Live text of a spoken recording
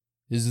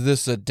Is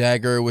this a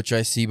dagger which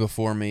I see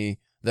before me,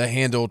 the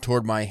handle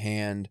toward my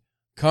hand?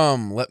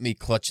 Come, let me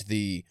clutch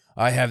thee.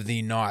 I have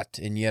thee not,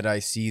 and yet I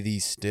see thee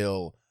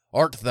still.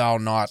 Art thou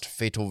not,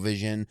 fatal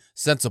vision,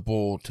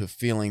 sensible to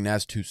feeling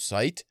as to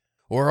sight?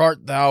 Or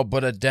art thou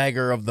but a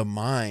dagger of the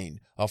mind,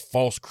 a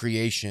false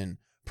creation,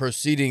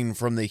 proceeding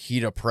from the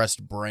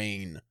heat-oppressed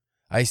brain?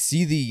 I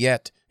see thee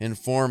yet, in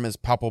form as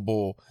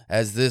palpable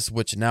as this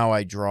which now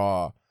I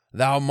draw.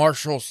 Thou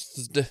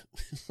marshalst...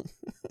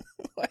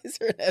 Why is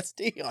there an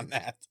SD on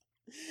that?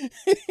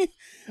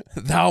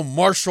 Thou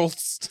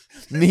marshalst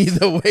me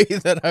the way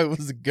that I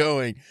was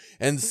going,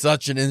 and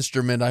such an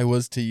instrument I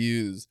was to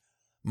use.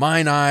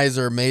 Mine eyes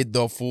are made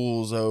the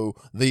fools, oh,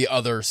 the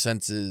other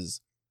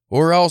senses.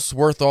 Or else,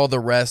 worth all the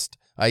rest,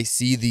 I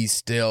see thee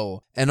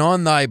still, and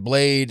on thy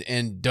blade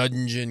and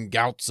dungeon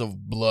gouts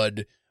of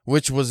blood,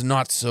 which was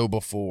not so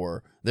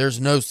before. There's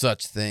no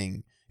such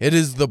thing. It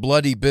is the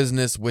bloody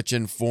business which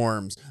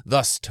informs,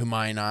 thus to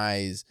mine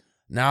eyes.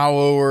 Now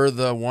o'er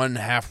the one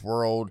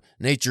half-world,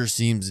 nature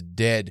seems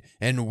dead,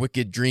 and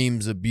wicked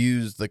dreams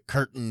abuse the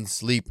curtained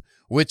sleep.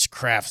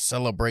 Witchcraft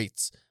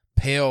celebrates,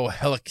 pale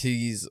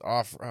Helices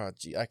off... Oh,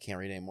 gee, I can't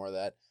read any more of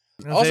that.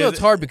 Also, it's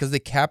hard because they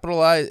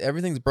capitalize...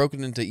 Everything's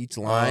broken into each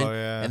line,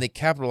 and they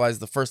capitalize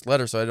the first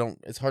letter, so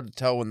it's hard to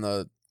tell when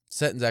the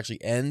sentence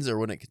actually ends or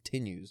when it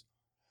continues.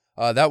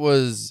 That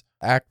was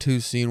Act 2,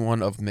 Scene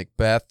 1 of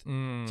Macbeth,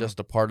 just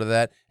a part of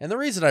that. And the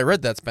reason I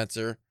read that,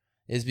 Spencer,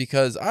 is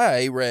because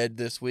I read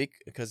this week,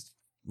 because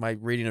my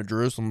reading of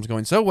Jerusalem was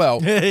going so well,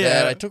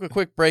 that I took a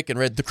quick break and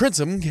read The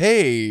Crimson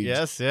Cage.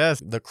 Yes.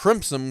 The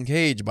Crimson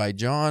Cage by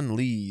John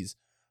Lees.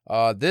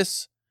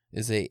 This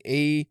is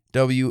a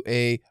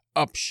AWA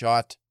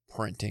Upshot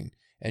printing.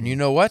 And you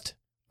know what?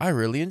 I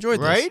really enjoyed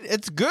this. Right?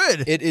 It's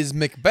good. It is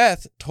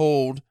Macbeth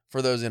told,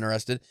 for those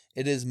interested,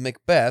 it is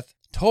Macbeth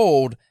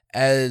told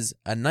as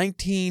a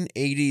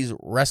 1980s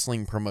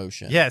wrestling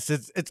promotion. Yes,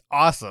 it's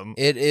awesome.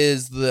 It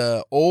is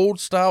the old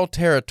style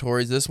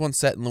territories. This one's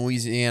set in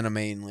Louisiana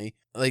mainly.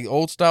 Like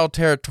old style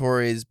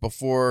territories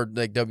before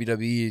like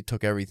WWE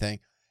took everything.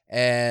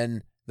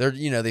 And they're,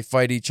 they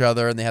fight each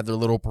other and they have their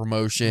little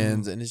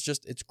promotions and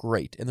it's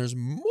great. And there's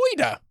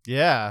Moida.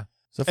 Yeah.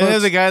 So and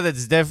there's a guy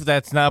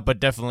that's not, but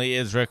definitely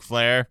is Ric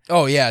Flair.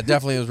 Oh yeah,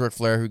 definitely is Ric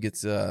Flair who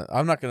gets,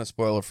 I'm not going to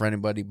spoil it for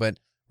anybody, but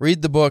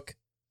read the book.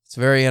 It's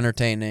very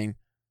entertaining.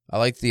 I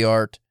like the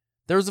art.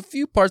 There was a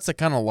few parts that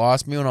kind of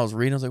lost me when I was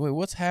reading. I was like, wait,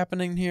 what's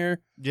happening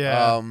here?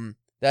 Yeah.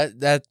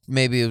 That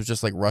maybe it was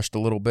just like rushed a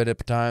little bit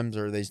at times,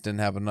 or they just didn't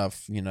have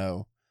enough,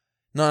 not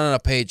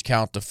enough page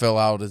count to fill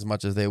out as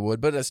much as they would.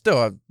 But it's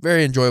still a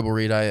very enjoyable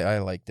read. I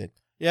liked it.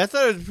 Yeah, I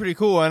thought it was pretty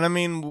cool. And I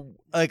mean,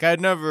 like,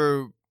 I'd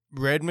never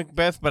read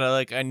Macbeth, but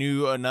I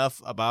knew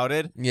enough about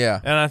it. Yeah.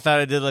 And I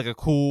thought it did like a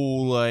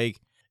cool, like,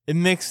 it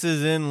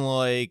mixes in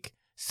like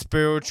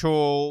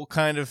spiritual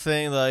kind of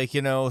thing, like,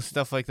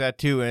 stuff like that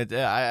too. And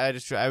I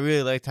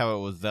really liked how it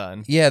was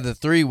done. Yeah, the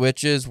three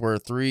witches were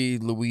three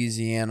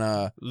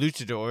Louisiana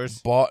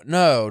luchadors.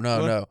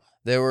 No.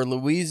 They were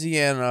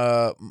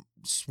Louisiana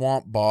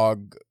swamp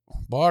bog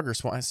or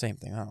swamp, same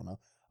thing. I don't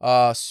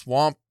know.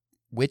 Swamp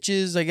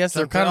witches, I guess.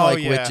 They're kind of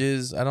like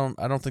witches. I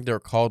don't think they were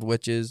called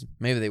witches.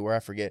 Maybe they were.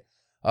 I forget.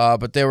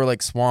 But they were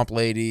like swamp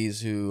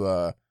ladies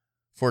who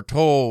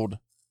foretold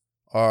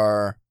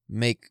or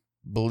make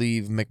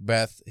believe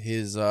Macbeth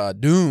his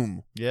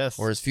doom. Yes.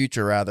 Or his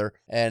future, rather.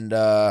 And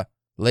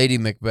Lady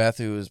Macbeth,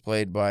 who was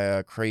played by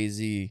a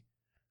crazy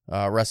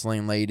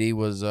wrestling lady,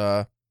 was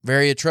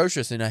very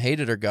atrocious, and I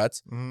hated her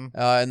guts. Mm-hmm.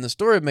 And the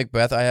story of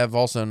Macbeth, I have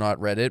also not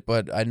read it,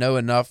 but I know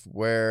enough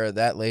where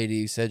that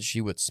lady said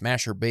she would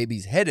smash her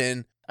baby's head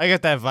in. I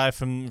got that vibe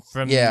from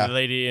the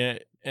lady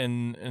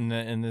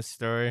in this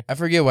story. I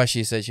forget why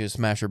she said she would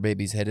smash her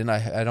baby's head in.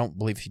 I don't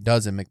believe she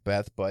does in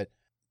Macbeth, but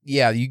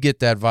yeah, you get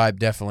that vibe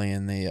definitely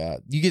in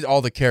the. You get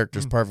all the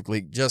characters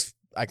perfectly.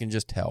 I can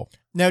just tell.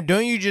 Now,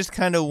 don't you just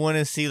kind of want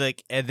to see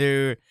like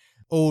other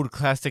old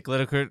classic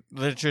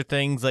literature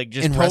things, like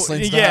just in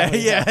wrestling style?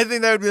 Yeah. I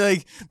think that would be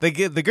like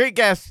the Great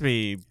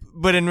Gatsby,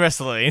 but in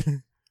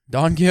wrestling.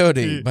 Don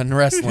Quixote, but in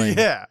wrestling.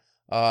 Yeah.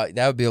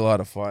 That would be a lot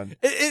of fun.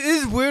 It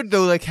is weird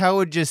though, like how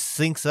it just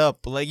syncs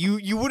up. Like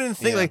you wouldn't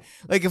think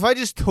like if I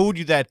just told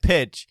you that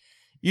pitch,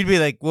 you'd be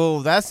like, well,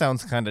 that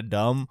sounds kind of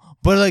dumb,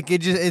 but like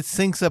it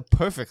syncs up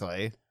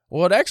perfectly.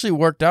 Well, it actually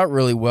worked out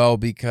really well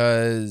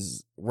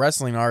because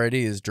wrestling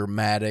already is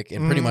dramatic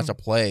and pretty much a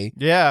play.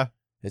 Yeah.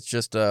 It's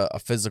just a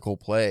physical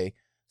play.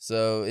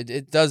 So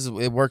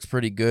it works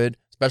pretty good,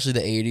 especially the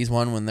 80s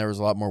one when there was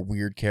a lot more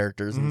weird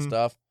characters and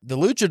stuff. The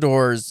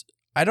luchadors,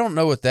 I don't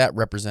know what that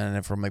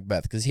represented from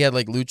Macbeth, because he had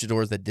like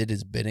luchadors that did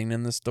his bidding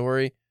in the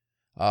story.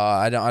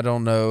 I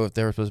don't know if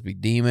they were supposed to be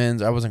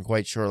demons. I wasn't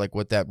quite sure like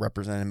what that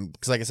represented,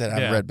 because like I said, I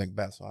haven't read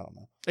Macbeth, so I don't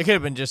know. It could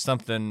have been just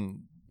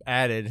something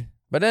added.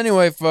 But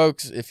anyway,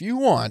 folks, if you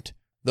want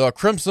The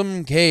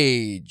Crimson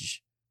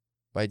Cage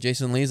by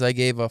Jason Lees, I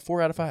gave a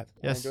 4 out of 5.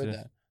 Yes. I enjoyed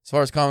that. As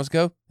far as comics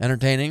go,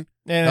 entertaining,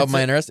 And of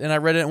my interest, and I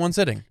read it in one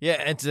sitting.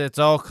 Yeah, it's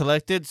all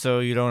collected, so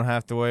you don't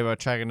have to worry about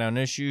tracking down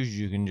issues.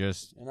 You can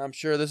just And I'm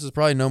sure this is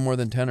probably no more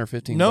than 10 or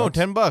 15 no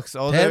bucks.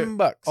 $10.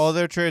 $10. All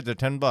their trades are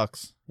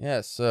 $10.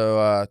 Yes,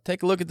 so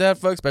take a look at that,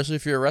 folks, especially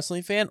if you're a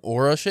wrestling fan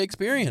or a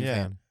Shakespearean Yeah.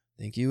 fan.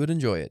 I think you would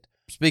enjoy it.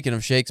 Speaking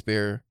of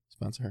Shakespeare,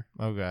 Spencer,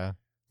 Okay.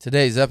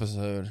 today's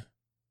episode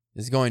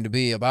is going to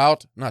be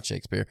about, not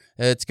Shakespeare,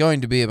 it's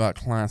going to be about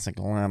classic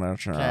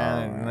literature.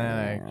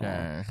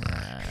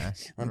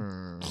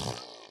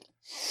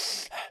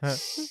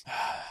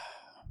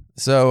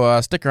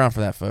 So stick around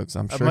for that, folks.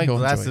 I'm sure My you'll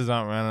glasses enjoy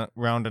aren't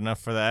round enough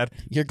for that. it.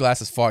 Your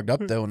glasses fogged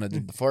up, though, when I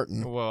did the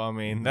farting. Well, I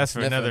mean, that's for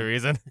Sniffing. another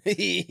reason.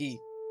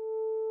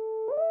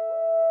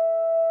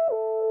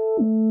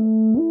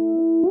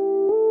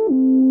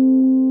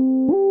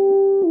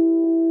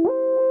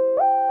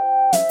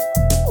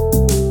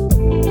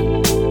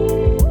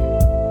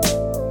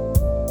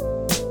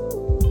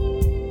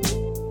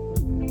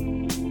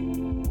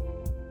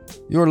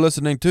 You're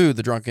listening to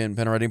the Drunken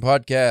Pen Writing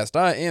Podcast.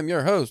 I am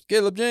your host,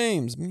 Caleb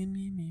James.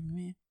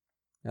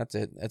 That's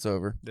it. That's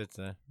over. That's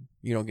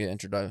You don't get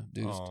introduced.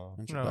 Oh,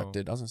 Introduced. no. I was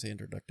going to say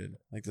introduced.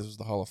 Like this was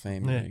the Hall of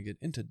Fame. Yeah. And you get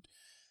into.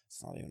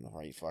 It's not even the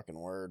right fucking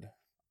word.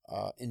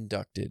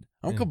 Inducted.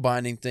 I'm Yeah.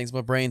 combining things. My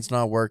brain's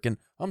not working.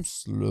 I'm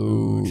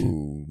slow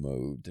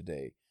mode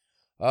today.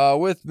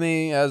 With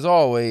me, as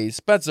always,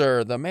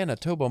 Spencer, the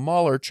Manitoba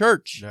Mauler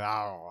Church.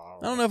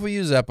 I don't know if we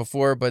used that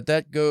before, but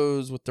that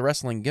goes with the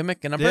wrestling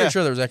gimmick, and I'm pretty Yeah.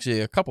 sure there was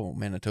actually a couple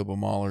Manitoba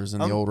Maulers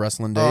in the old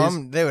wrestling days.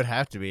 They would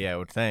have to be, I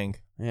would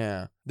think.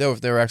 Yeah. Though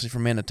if they were actually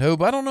from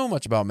Manitoba, I don't know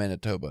much about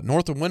Manitoba.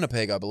 North of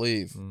Winnipeg, I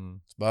believe.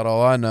 That's about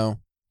all I know.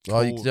 That's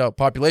all you can tell.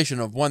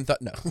 Population of 1,000.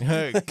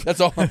 No. That's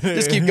all.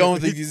 Just keep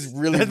going with these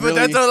really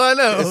That's all I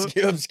know.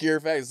 obscure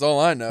facts. That's all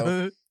I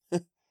know.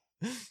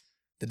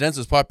 The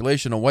densest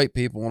population of white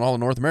people in all of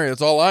North America.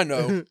 That's all I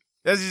know.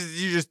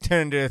 You just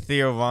turn into a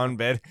Theo Von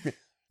bed.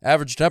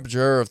 Average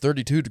temperature of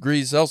 32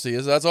 degrees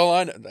Celsius. That's all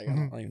I know. I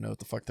don't even know what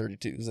the fuck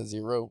 32 is. That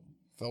 0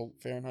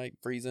 Fahrenheit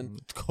freezing?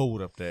 It's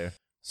cold up there.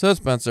 So,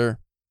 Spencer,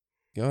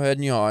 go ahead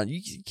and yawn.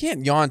 You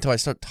can't yawn until I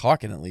start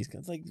talking, at least.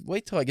 It's like,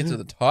 wait till I get to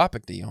the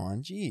topic to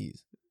yawn. Jeez.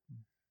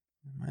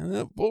 Am I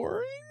that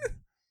boring?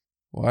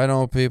 Why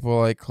don't people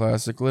like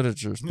classic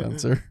literature,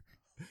 Spencer?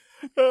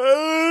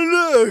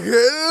 Look,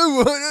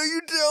 why don't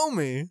you tell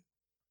me?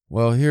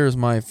 Well, here's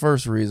my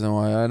first reason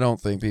why I don't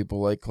think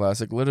people like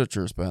classic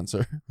literature,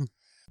 Spencer.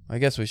 I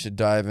guess we should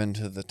dive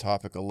into the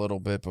topic a little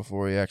bit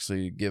before we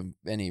actually give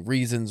any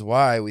reasons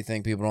why we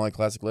think people don't like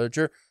classic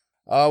literature.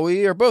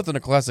 We are both in a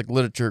classic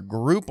literature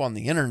group on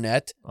the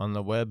internet. On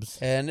the webs.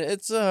 And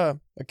it's a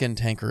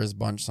cantankerous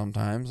bunch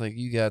sometimes. Like,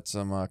 you got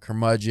some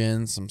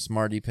curmudgeons, some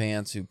smarty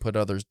pants who put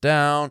others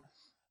down,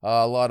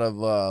 a lot of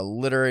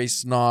literary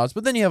snobs.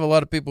 But then you have a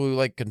lot of people who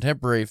like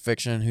contemporary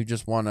fiction who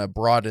just want to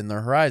broaden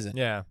their horizon.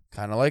 Yeah.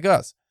 Kind of like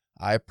us.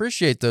 I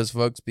appreciate those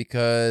folks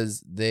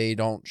because they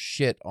don't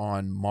shit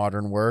on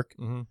modern work.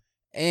 Mm-hmm.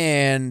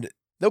 And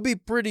they'll be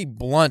pretty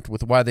blunt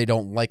with why they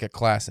don't like a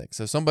classic.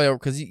 So somebody,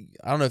 because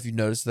I don't know if you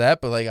noticed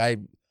that, but like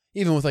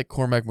even with like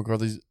Cormac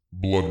McCarthy's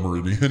Blood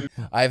Meridian.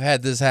 I've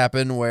had this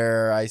happen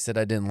where I said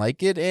I didn't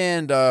like it,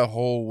 and a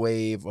whole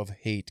wave of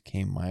hate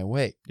came my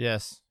way.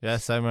 Yes,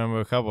 I remember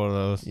a couple of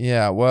those.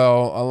 Yeah,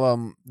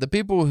 well, the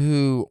people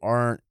who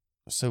aren't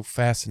so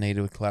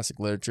fascinated with classic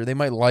literature, they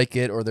might like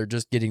it, or they're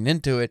just getting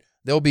into it.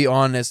 They'll be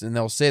honest, and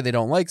they'll say they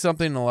don't like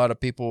something, and a lot of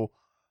people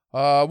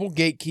will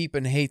gatekeep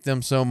and hate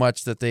them so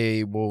much that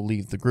they will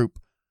leave the group.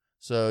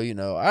 So,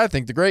 I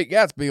think The Great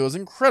Gatsby was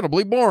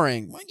incredibly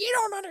boring. Well, you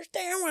don't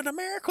understand what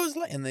America's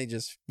like. And they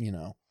just,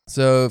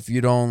 So if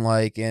you don't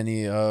like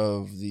any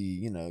of the,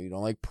 you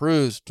don't like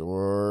Proust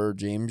or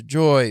James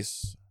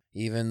Joyce,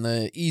 even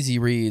the easy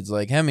reads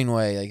like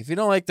Hemingway, like if you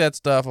don't like that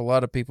stuff, a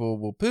lot of people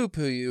will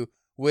poo-poo you,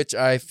 which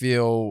I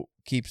feel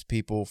keeps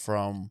people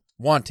from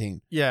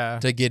wanting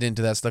to get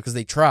into that stuff because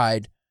they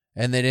tried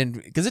and they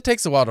didn't, because it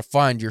takes a while to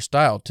find your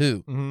style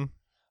too. Mm-hmm.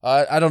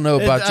 I don't know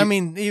about you. I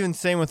mean, even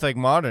same with like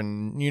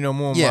modern,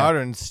 more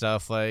modern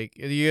stuff. Like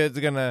you're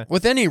gonna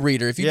with any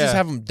reader, if you just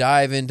have them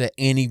dive into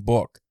any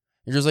book,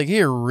 you're just like,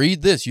 here,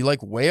 read this. You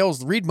like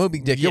whales? Read Moby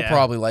Dick. You'll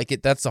probably like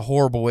it. That's a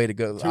horrible way to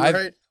go.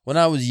 Right. When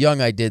I was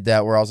young, I did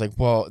that where I was like,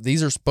 well,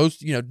 these are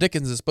supposed to,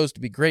 Dickens is supposed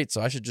to be great,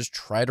 so I should just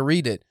try to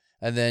read it.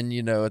 And then,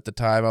 at the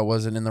time, I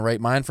wasn't in the right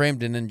mind frame,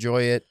 didn't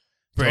enjoy it.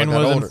 Brain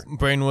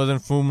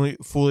wasn't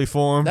fully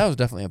formed. That was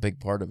definitely a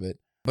big part of it.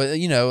 But,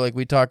 like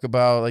we talk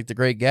about like The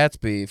Great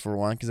Gatsby for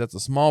one, because that's a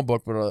small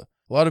book, but a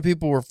lot of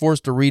people were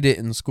forced to read it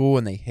in school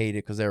and they hate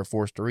it because they were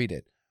forced to read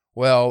it.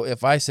 Well,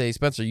 if I say,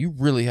 Spencer, you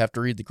really have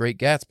to read The Great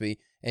Gatsby,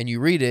 and you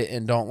read it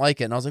and don't like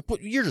it, and I was like, well,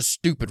 you're just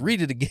stupid.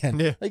 Read it again.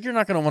 Yeah. Like, you're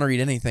not going to want to read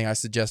anything I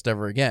suggest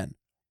ever again.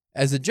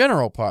 As a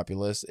general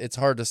populace, it's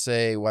hard to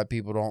say why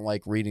people don't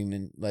like reading.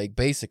 And like,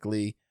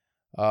 basically,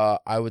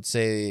 I would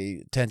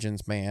say attention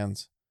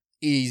spans,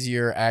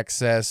 easier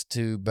access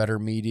to better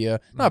media.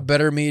 Not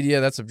better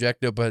media, that's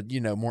subjective, but,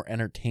 more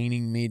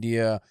entertaining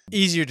media.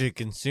 Easier to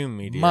consume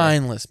media.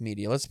 Mindless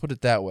media. Let's put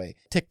it that way.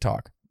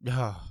 TikTok.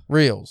 Oh,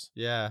 Reels.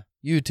 yeah.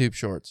 YouTube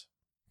Shorts.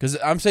 Because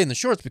I'm saying the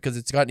shorts because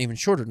it's gotten even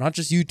shorter. Not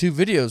just YouTube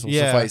videos will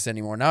Yeah. suffice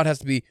anymore. Now it has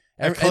to be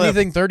clip.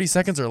 anything 30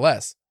 seconds or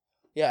less.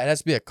 Yeah, it has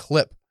to be a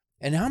clip.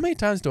 And how many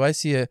times do I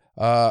see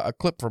a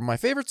clip from my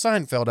favorite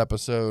Seinfeld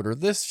episode or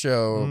this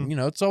show? Mhm. You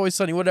know, It's Always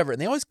Sunny, whatever. And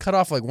they always cut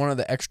off like one of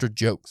the extra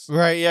jokes.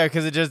 Right, yeah,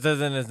 because it just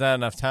doesn't. It's not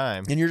enough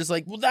time. And you're just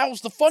like, well, that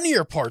was the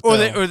funnier part, Or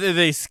though.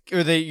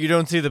 they you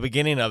don't see the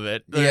beginning of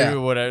it. Yeah,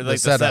 Or whatever, the like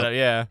the setup. setup.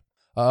 Yeah.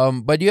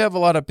 But you have a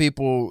lot of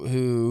people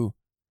who,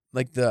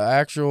 like, the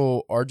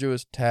actual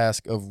arduous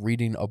task of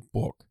reading a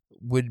book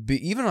would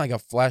be, even like a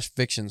flash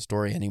fiction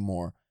story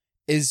anymore,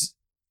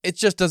 it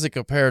just doesn't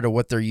compare to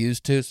what they're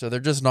used to, so they're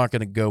just not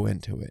going to go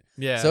into it.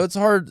 Yeah. So it's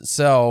hard to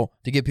sell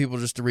to get people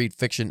just to read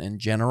fiction in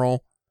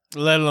general,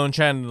 let alone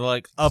trying to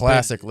like up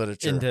classic it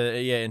literature,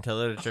 into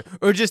literature,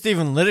 or just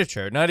even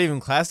literature, not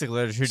even classic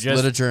literature, just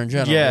literature in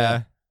general.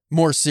 Yeah.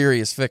 More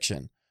serious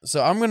fiction.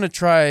 So I'm going to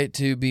try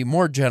to be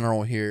more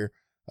general here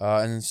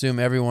and assume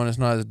everyone is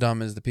not as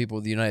dumb as the people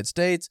of the United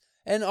States,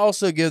 and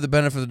also give the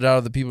benefit of the doubt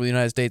of the people of the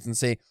United States and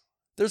say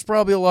there's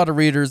probably a lot of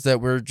readers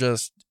that we're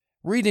just,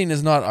 reading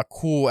is not a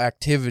cool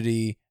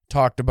activity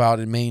talked about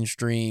in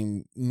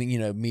mainstream,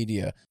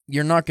 media.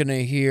 You're not going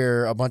to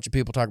hear a bunch of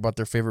people talk about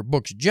their favorite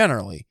books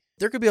generally.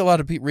 There could be a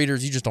lot of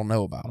readers you just don't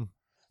know about.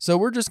 So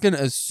we're just going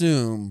to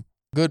assume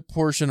a good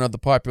portion of the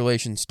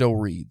population still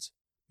reads.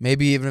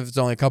 Maybe even if it's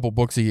only a couple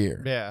books a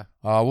year. Yeah.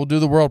 We'll do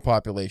the world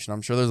population.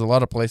 I'm sure there's a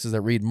lot of places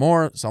that read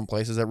more, some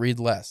places that read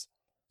less.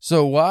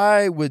 So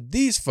why would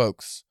these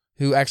folks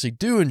who actually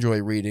do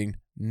enjoy reading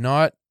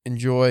not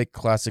enjoy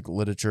classic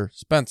literature?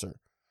 Spencer,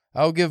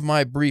 I'll give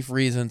my brief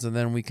reasons, and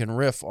then we can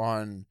riff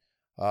on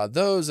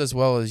those as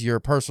well as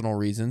your personal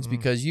reasons,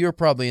 because you're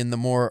probably in the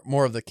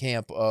more of the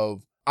camp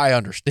of, I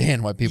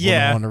understand why people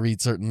don't want to read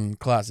certain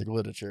classic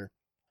literature.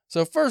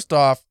 So first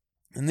off,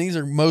 and these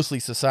are mostly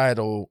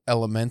societal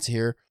elements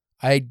here,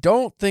 I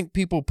don't think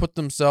people put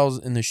themselves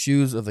in the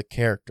shoes of the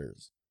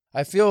characters.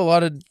 I feel a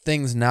lot of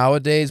things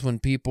nowadays when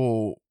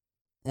people,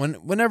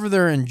 whenever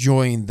they're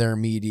enjoying their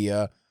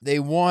media, they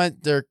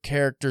want their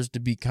characters to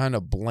be kind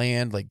of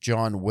bland, like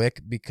John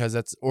Wick, because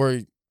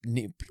pretty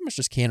much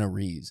just Keanu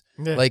Reeves,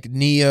 like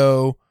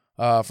Neo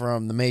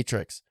from The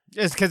Matrix.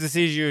 It's because it's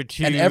easier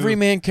to... And every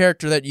main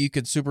character that you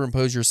could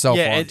superimpose yourself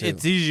onto.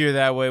 It's easier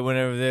that way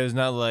whenever there's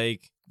not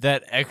like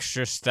that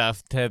extra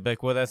stuff to be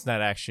like, well, that's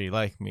not actually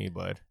like me,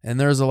 but... And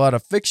there's a lot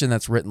of fiction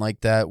that's written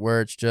like that, where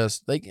it's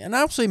just like, and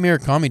I'll say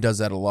Murakami does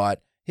that a lot.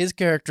 His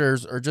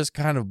characters are just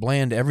kind of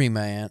bland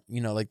everyman,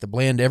 like the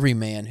bland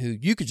everyman who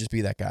you could just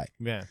be that guy.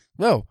 Yeah.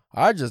 No,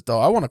 I just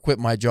thought I want to quit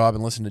my job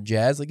and listen to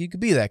jazz. Like, you could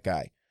be that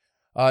guy.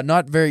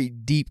 Not very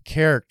deep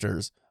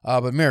characters,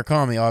 but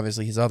Murakami,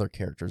 obviously, his other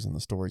characters in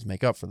the stories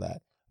make up for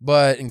that.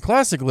 But in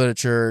classic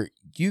literature,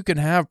 you can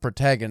have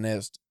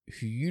protagonists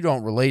who you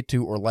don't relate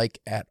to or like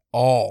at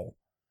all.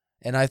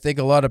 And I think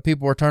a lot of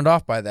people are turned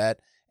off by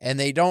that, and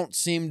they don't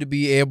seem to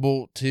be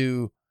able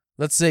to,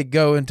 let's say,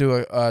 go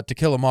into To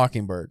Kill a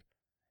Mockingbird.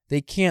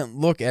 They can't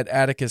look at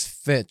Atticus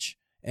Finch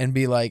and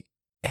be like,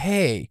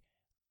 hey,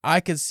 I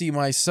could see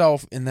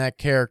myself in that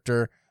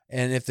character.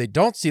 And if they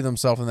don't see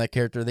themselves in that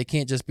character, they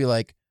can't just be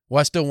like, well,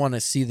 I still want to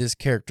see this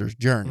character's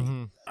journey.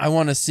 Mm-hmm. I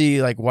want to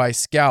see like why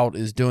Scout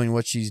is doing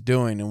what she's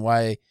doing, and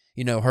why,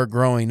 her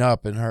growing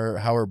up and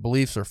how her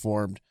beliefs are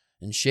formed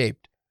and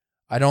shaped.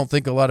 I don't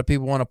think a lot of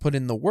people want to put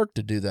in the work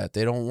to do that.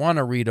 They don't want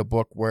to read a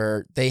book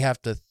where they have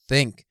to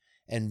think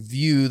and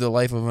view the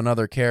life of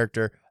another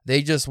character.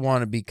 They just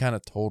want to be kind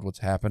of told what's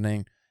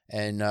happening,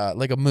 and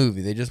like a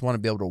movie, they just want to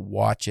be able to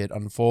watch it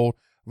unfold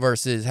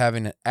versus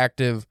having an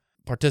active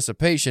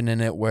participation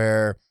in it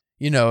where,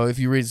 if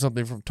you read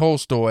something from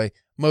Tolstoy,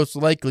 most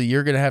likely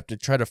you're going to have to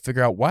try to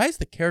figure out, why is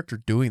the character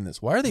doing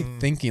this? Why are they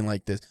thinking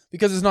like this?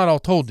 Because it's not all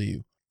told to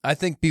you. I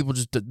think people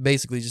just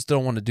basically just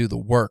don't want to do the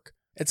work.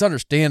 It's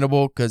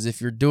understandable, because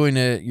if you're doing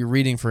it, you're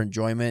reading for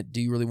enjoyment. Do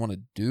you really want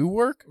to do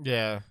work?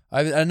 Yeah.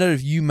 I know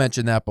if you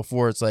mentioned that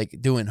before, it's like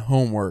doing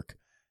homework.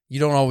 You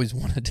don't always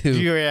want to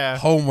do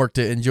homework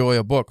to enjoy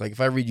a book. Like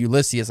if I read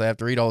Ulysses, I have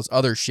to read all this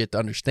other shit to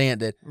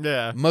understand it.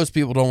 Yeah. Most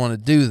people don't want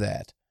to do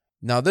that.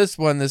 Now this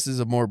is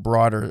a more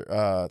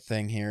broader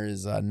thing here,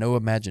 is no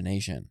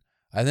imagination.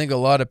 I think a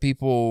lot of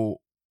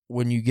people,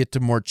 when you get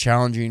to more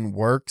challenging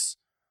works,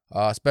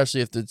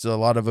 especially if it's a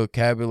lot of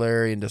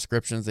vocabulary and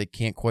descriptions they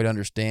can't quite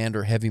understand,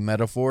 or heavy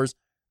metaphors,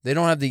 they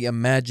don't have the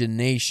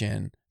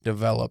imagination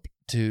developed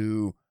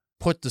to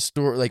put the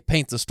story, like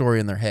paint the story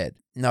in their head.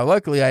 Now,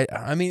 luckily,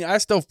 I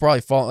still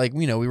probably fall, like,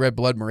 we read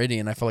Blood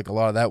Meridian. I felt like a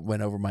lot of that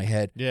went over my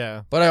head.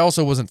 Yeah. But I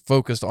also wasn't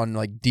focused on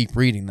like deep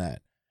reading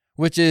that,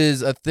 which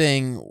is a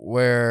thing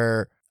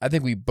where I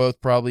think we both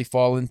probably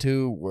fall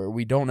into, where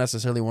we don't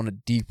necessarily want to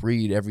deep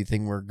read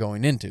everything we're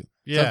going into.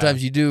 Yeah.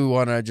 Sometimes you do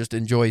want to just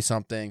enjoy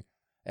something.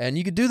 And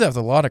you could do that with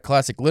a lot of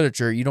classic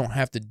literature. You don't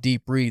have to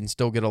deep read and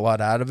still get a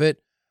lot out of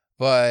it.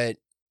 But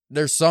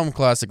there's some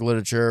classic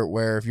literature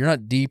where if you're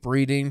not deep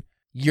reading,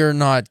 you're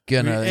not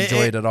going to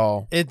enjoy it at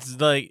all. It's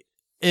like,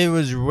 it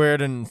was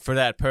written for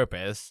that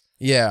purpose.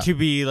 Yeah. To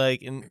be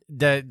like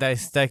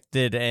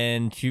dissected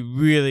and to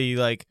really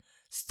like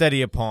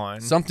study upon.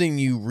 Something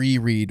you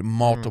reread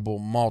multiple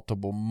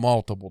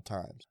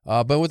times.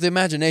 But with the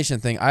imagination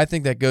thing, I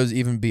think that goes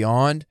even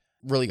beyond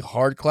really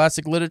hard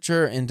classic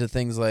literature into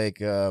things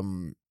like,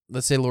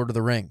 let's say, Lord of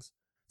the Rings.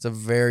 It's a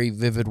very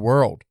vivid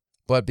world.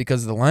 But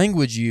because of the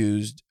language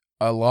used,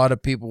 a lot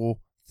of people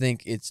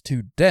think it's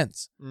too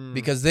dense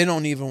because they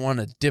don't even want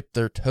to dip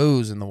their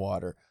toes in the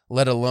water,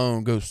 let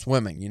alone go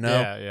swimming, you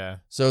know? Yeah.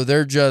 So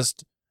they're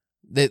just...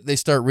 They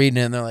start reading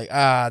it and they're like,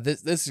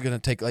 this is going to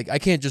take, like, I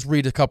can't just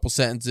read a couple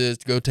sentences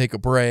to go take a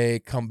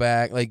break, come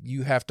back. Like,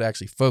 you have to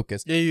actually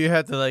focus. Yeah, you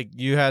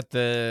have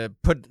to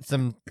put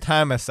some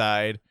time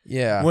aside.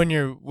 Yeah. When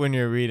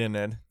you're reading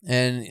it.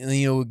 And,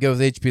 we go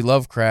with H.P.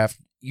 Lovecraft,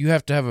 you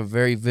have to have a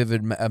very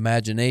vivid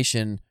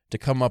imagination to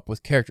come up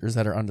with characters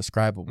that are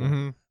undescribable.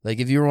 Mm-hmm. Like,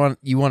 if you want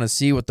to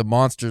see what the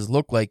monsters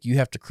look like, you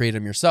have to create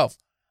them yourself.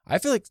 I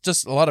feel like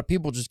just a lot of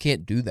people just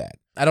can't do that.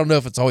 I don't know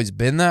if it's always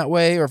been that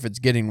way or if it's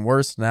getting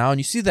worse now. And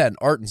you see that in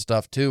art and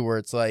stuff too, where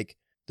it's like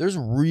there's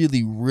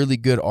really, really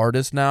good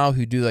artists now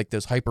who do like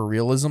those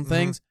hyper-realism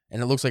things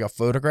and it looks like a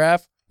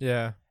photograph.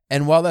 Yeah.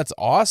 And while that's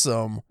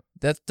awesome,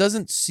 that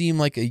doesn't seem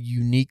like a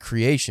unique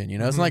creation.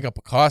 It's not like a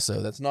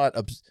Picasso. That's not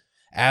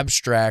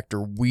abstract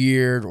or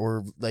weird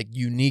or like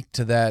unique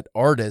to that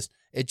artist.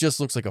 It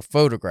just looks like a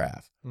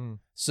photograph.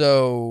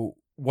 So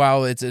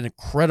while it's an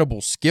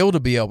incredible skill to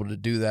be able to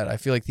do that, I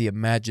feel like the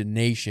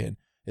imagination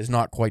is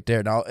not quite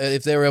there. Now,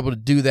 if they were able to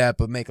do that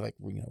but make like,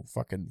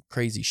 fucking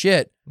crazy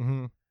shit,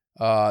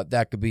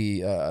 that could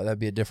be that'd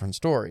be a different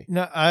story.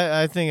 No,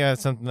 I think I have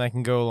something that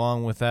can go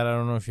along with that. I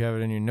don't know if you have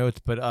it in your notes,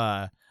 but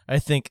I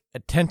think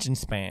attention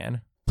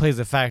span plays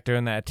a factor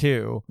in that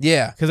too.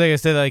 Yeah. Because like I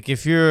said, like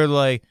if you're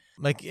like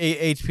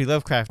H.P.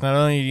 Lovecraft, not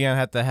only are you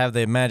going to have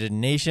the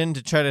imagination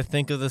to try to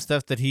think of the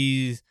stuff that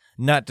he's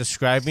not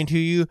describing to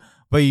you,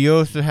 but you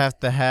also have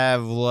to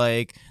have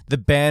like the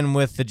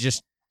bandwidth to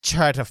just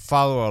try to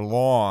follow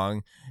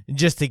along,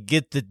 just to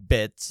get the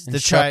bits, and to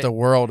shut the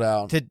world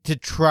out, to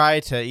try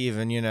to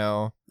even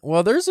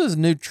Well, there's this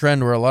new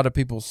trend where a lot of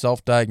people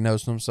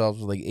self-diagnose themselves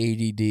with like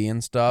ADD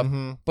and stuff.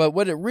 But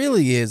what it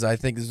really is, I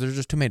think, is there's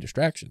just too many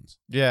distractions.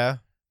 Yeah.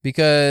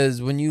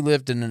 Because when you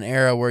lived in an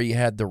era where you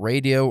had the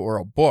radio or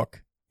a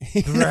book,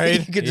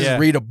 right? You could just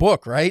read a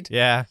book, right?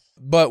 Yeah.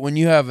 But when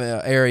you have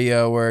an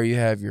area where you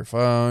have your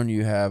phone,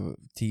 you have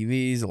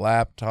TVs,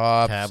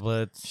 laptops,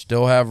 tablets,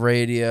 still have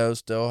radio,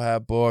 still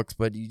have books,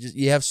 but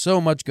you have so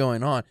much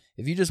going on.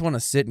 If you just want to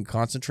sit and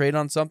concentrate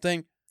on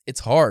something, it's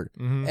hard.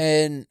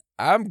 And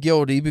I'm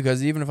guilty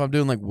because even if I'm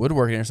doing like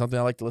woodworking or something,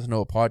 I like to listen to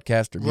a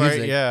podcast or music.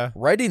 Right, yeah.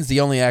 Writing's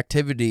the only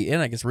activity,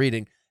 and I guess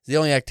reading is the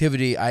only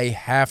activity I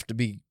have to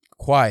be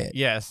quiet.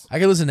 Yes. I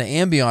can listen to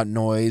ambient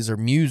noise or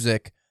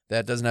music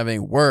that doesn't have any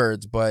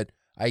words, but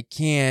I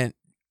can't,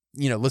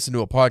 listen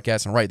to a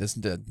podcast and write. This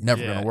is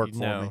never going to work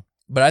for me.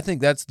 But I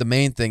think that's the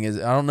main thing is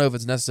I don't know if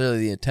it's necessarily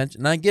the attention.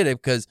 And I get it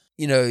because,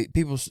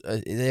 people,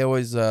 they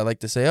always like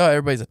to say, oh,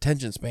 everybody's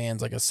attention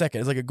span's like a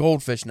second. It's like a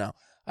goldfish now.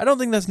 I don't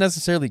think that's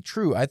necessarily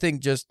true. I think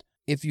just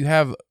if you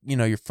have,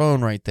 your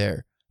phone right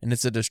there and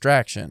it's a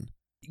distraction,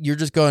 you're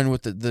just going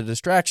with the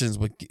distractions,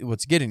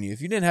 what's getting you.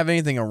 If you didn't have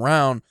anything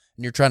around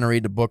and you're trying to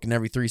read a book and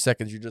every 3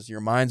 seconds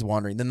your mind's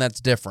wandering, then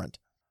that's different.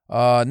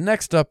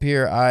 Next up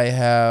here, I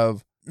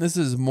have, this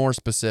is more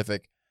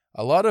specific.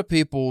 A lot of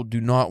people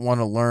do not want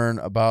to learn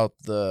about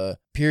the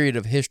period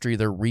of history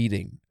they're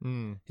reading.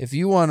 If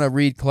you want to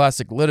read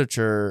classic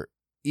literature,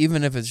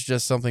 even if it's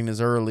just something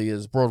as early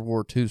as World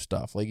War II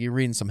stuff, like you're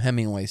reading some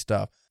Hemingway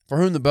stuff, For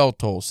Whom the Bell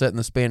Tolls, set in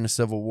the Spanish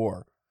Civil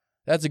War.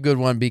 That's a good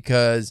one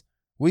because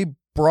we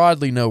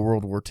broadly know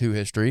World War II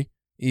history.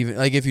 Even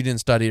like if you didn't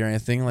study it or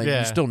anything, like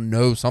you still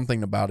know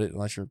something about it,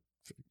 unless you're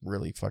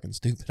really fucking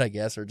stupid, I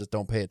guess, or just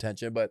don't pay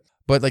attention. But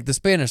like the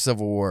Spanish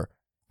Civil War,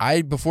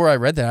 before I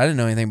read that, I didn't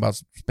know anything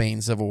about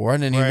Spain's Civil War. I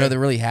didn't even know they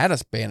really had a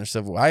Spanish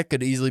Civil War. I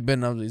could easily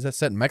been, is that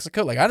set in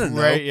Mexico? Like I didn't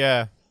know. Right,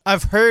 yeah.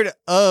 I've heard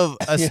of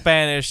a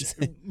Spanish,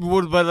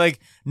 but like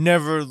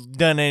never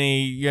done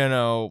any,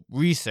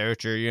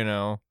 research or,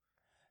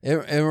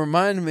 It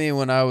reminded me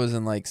when I was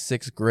in like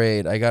 6th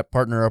grade, I got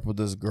partnered up with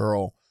this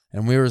girl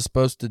and we were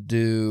supposed to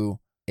do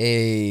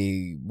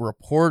a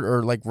report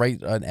or like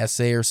write an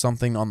essay or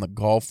something on the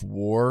Gulf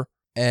War.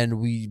 And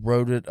we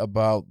wrote it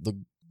about the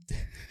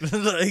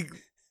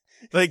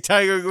like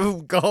Tiger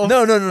Gulf.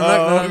 No,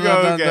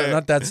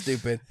 not that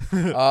stupid.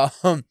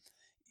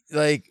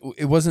 Like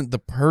it wasn't the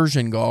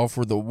Persian Gulf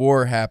where the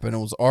war happened. It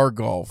was our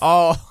Gulf.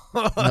 Oh,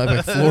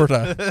 like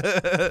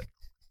Florida.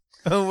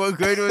 What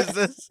grade was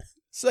this?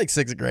 It's like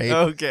 6th grade.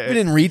 Okay. We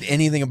didn't read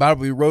anything about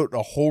it. We wrote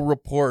a whole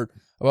report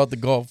about the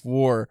Gulf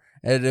War,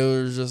 and it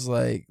was just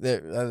like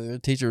the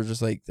teacher was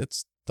just like,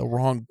 "That's the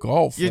wrong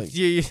Gulf." Your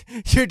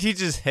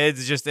teacher's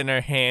head's just in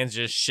her hands,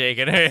 just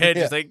shaking her head,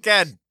 just like,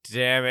 "God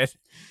damn it,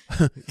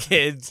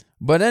 kids."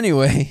 But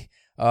anyway,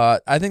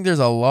 I think there's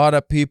a lot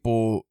of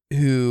people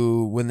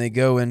who, when they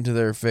go into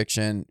their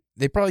fiction,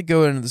 they probably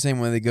go into the same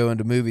way they go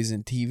into movies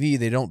and TV.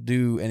 They don't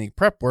do any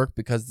prep work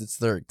because it's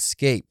their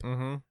escape.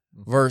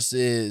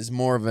 Versus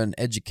more of an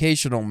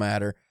educational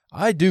matter.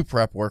 I do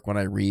prep work when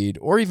I read,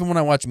 or even when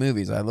I watch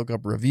movies. I look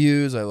up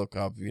reviews. I look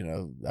up,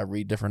 I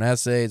read different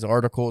essays,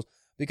 articles,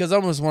 because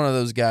I'm just one of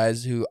those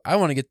guys who I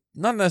want to get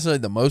not necessarily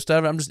the most out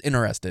of it. I'm just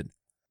interested.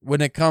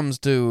 When it comes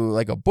to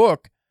like a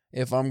book,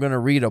 if I'm going to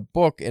read a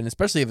book, and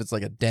especially if it's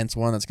like a dense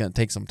one that's going to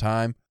take some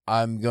time,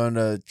 I'm going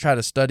to try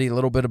to study a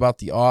little bit about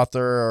the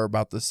author or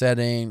about the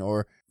setting,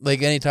 or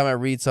like anytime I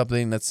read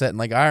something that's set in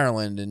like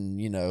Ireland and,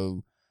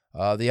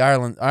 the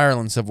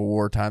Ireland Civil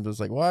War times, I was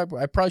like, well,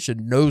 I probably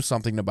should know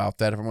something about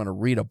that if I'm going to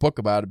read a book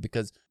about it,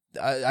 because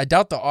I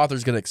doubt the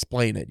author's going to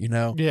explain it,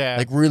 Yeah.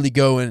 like really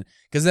go in,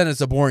 because then it's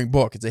a boring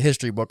book. It's a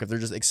history book if they're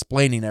just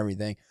explaining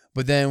everything.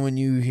 But then when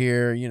you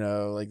hear,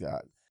 like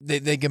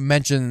they can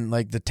mention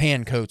like the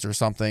tan coats or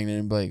something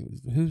and be like,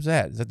 who's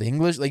that? Is that the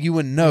English? Like you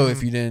wouldn't know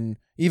if you didn't,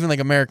 even like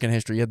American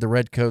history, you had the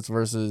red coats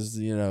versus,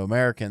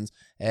 Americans.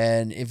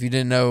 And if you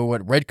didn't know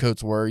what red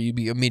coats were, you'd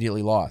be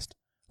immediately lost.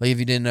 Like if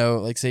you didn't know,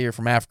 like say you're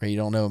from Africa, you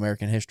don't know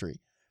American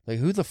history. Like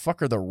who the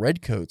fuck are the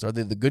redcoats? Are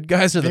they the good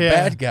guys or the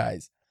bad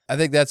guys? I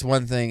think that's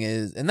one thing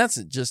and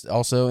that's just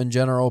also in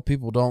general,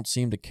 people don't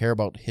seem to care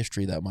about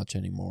history that much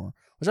anymore,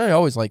 which I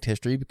always liked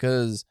history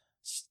because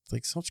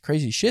like such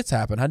crazy shit's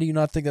happen. How do you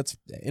not think that's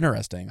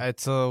interesting?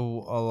 It's a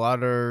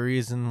lot of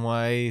reason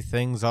why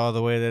things are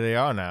the way that they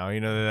are now.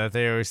 That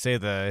they always say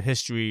the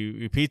history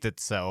repeats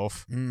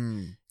itself.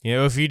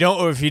 If you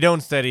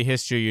don't study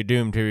history, you're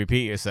doomed to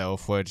repeat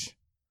yourself, which...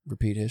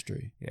 Repeat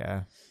history.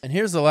 Yeah. And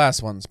here's the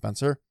last one,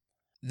 Spencer.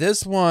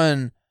 This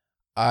one,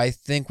 I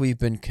think we've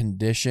been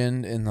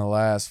conditioned in the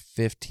last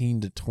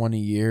 15 to 20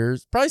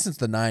 years, probably since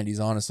the 90s,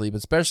 honestly, but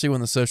especially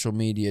when the social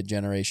media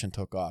generation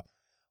took off.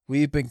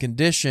 We've been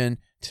conditioned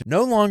to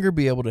no longer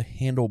be able to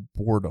handle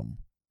boredom.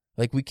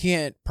 Like we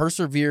can't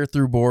persevere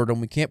through boredom.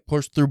 We can't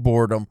push through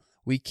boredom.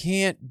 We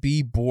can't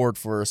be bored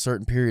for a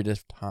certain period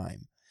of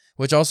time,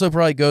 which also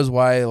probably goes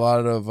why a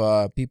lot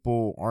of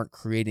people aren't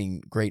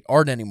creating great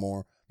art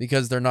anymore,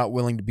 because they're not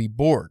willing to be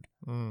bored.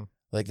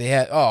 Like they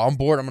had, I'm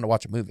bored, I'm going to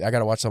watch a movie. I got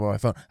to watch something on my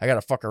phone. I got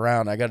to fuck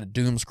around. I got to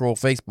doom scroll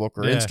Facebook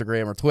or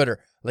Instagram or Twitter.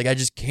 Like I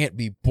just can't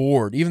be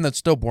bored, even though it's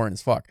still boring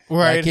as fuck.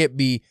 Right. I can't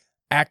be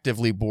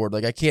actively bored.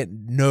 Like I can't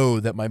know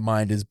that my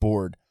mind is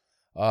bored.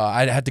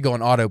 I'd have to go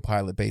on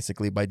autopilot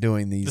basically by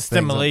doing these The things.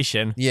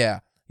 stimulation. Yeah.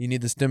 You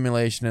need the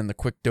stimulation and the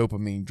quick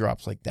dopamine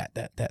drops like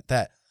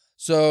that.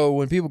 So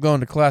when people go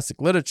into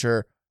classic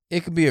literature,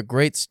 it could be a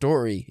great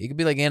story. It could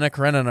be like Anna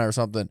Karenina or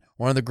something,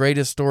 one of the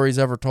greatest stories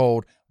ever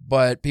told,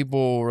 but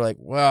people were like,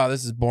 wow,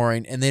 this is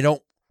boring, and they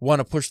don't want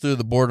to push through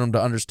the boredom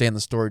to understand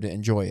the story, to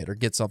enjoy it or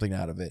get something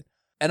out of it.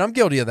 And I'm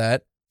guilty of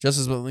that, just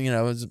as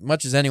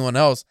much as anyone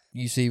else.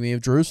 You see me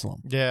of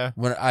Jerusalem. Yeah.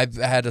 When I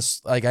had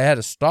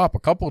to stop a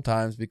couple of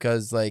times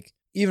because like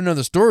even though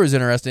the story was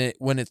interesting,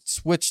 when it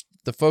switched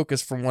the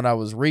focus from what I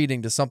was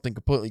reading to something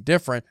completely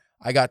different,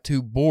 I got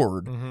too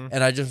bored,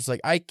 and I just was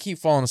like, I keep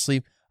falling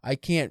asleep. I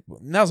can't.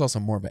 And that was also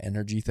more of an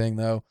energy thing,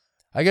 though.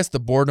 I guess the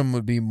boredom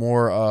would be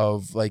more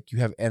of like you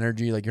have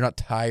energy, like you're not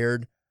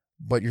tired,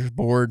 but you're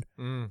bored.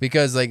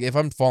 Because like if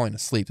I'm falling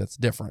asleep, that's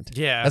different.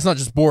 Yeah. That's not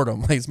just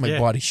boredom. Like it's my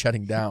body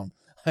shutting down.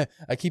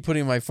 I keep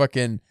putting my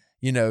fucking,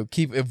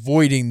 keep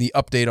avoiding the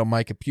update on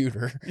my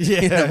computer.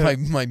 Yeah.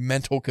 My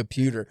mental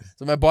computer.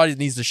 So my body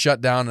needs to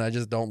shut down, and I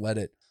just don't let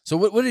it. So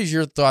what is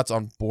your thoughts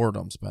on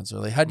boredom, Spencer?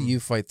 Like, how do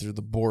you fight through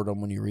the boredom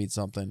when you read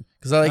something?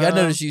 Because I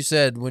noticed you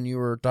said when you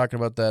were talking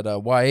about that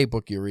YA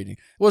book you were reading, it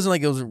wasn't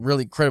like it was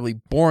really incredibly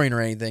boring or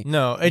anything.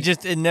 No,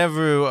 it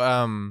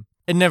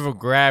never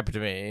grabbed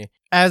me.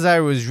 As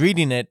I was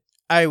reading it,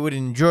 I would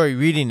enjoy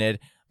reading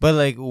it, but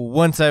like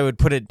once I would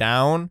put it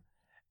down,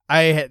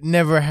 I had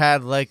never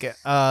had like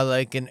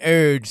an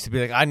urge to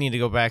be like, I need to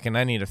go back and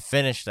I need to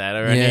finish that,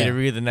 or I need to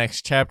read the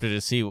next chapter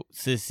to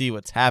see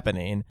what's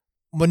happening.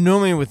 But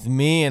normally with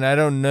me, and I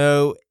don't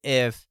know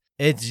if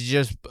it's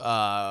just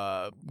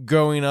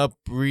growing up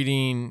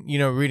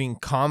reading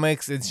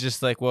comics, it's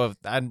just like, well,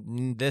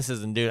 this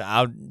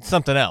isn't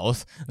something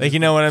else. Like, you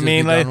know what I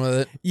mean? Be like, done with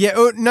it. Yeah,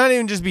 or not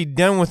even just be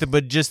done with it,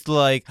 but just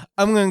like,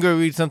 I'm going to go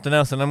read something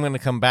else and I'm going to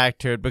come back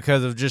to it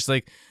because of just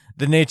like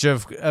the nature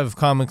of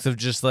comics, of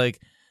just like,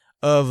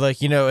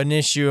 an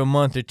issue a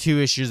month or 2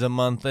 issues a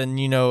month,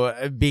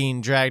 and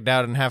being dragged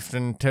out and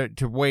having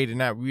to wait and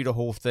not read a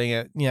whole thing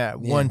at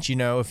once,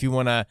 if you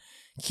want to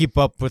keep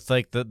up with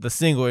like the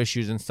single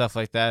issues and stuff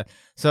like that.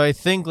 So I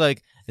think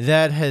like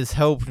that has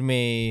helped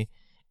me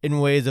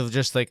in ways of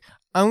just like,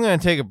 I'm going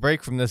to take a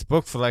break from this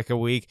book for like a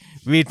week,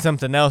 read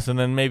something else, and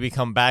then maybe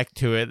come back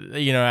to it,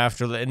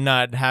 after,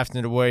 not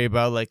having to worry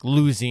about like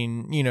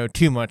losing,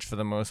 too much for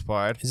the most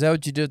part. Is that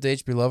what you did with the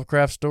H.P.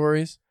 Lovecraft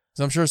stories?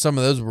 So I'm sure some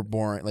of those were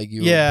boring. Like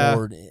you were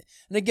bored.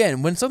 And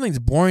again, when something's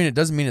boring, it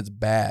doesn't mean it's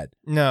bad.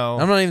 No.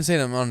 I'm not even saying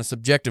that on a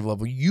subjective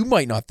level. You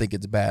might not think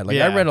it's bad. Like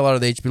I read a lot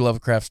of the H.P.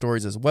 Lovecraft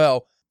stories as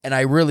well, and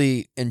I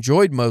really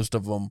enjoyed most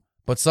of them,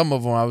 but some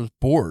of them I was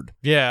bored.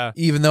 Yeah.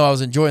 Even though I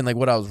was enjoying like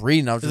what I was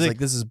reading, I was just like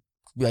this is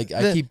like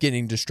I keep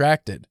getting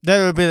distracted.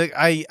 That would be like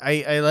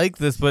I like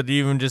this, but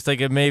even just like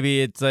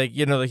maybe it's like,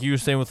 like you were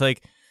saying with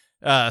like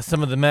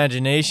some of the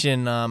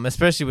imagination,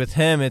 especially with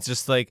him. It's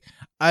just like,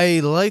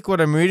 I like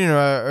what I'm reading,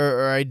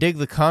 or I dig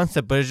the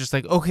concept, but it's just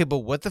like, okay, but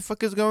what the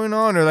fuck is going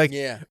on? Or like,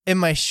 Yeah.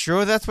 am I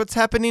sure that's what's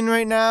happening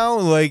right now?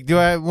 Like, do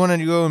I want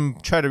to go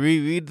and try to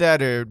reread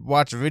that or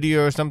watch a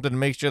video or something to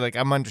make sure like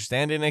I'm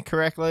understanding it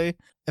correctly?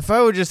 If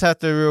I would just have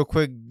to real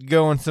quick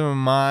go on some of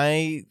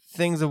my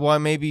things of why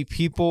maybe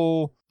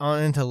people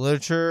aren't into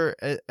literature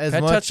as Can I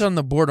much. touch on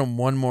the boredom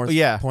one more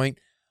Yeah. point?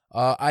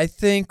 I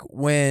think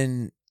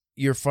when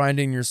you're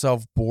finding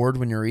yourself bored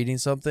when you're reading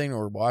something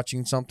or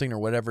watching something or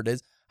whatever it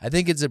is, I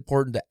think it's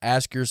important to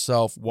ask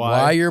yourself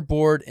why you're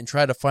bored and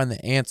try to find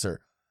the answer.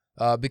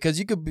 Because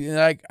you could be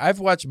like, I've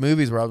watched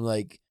movies where I'm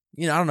like,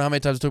 I don't know how many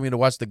times it took me to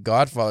watch The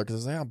Godfather because I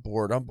was like, I'm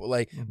bored.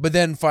 But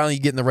then finally you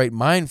get in the right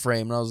mind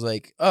frame and I was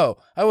like, oh,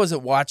 I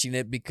wasn't watching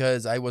it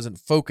because I wasn't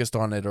focused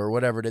on it or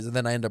whatever it is. And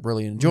then I end up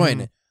really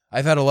enjoying it.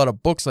 I've had a lot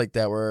of books like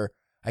that where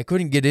I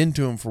couldn't get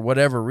into them for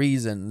whatever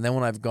reason. And then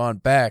when I've gone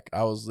back,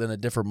 I was in a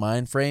different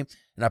mind frame.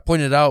 And I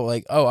pointed out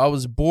like, oh, I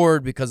was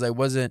bored because I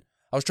was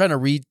trying to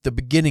read the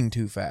beginning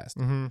too fast.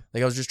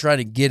 Like I was just trying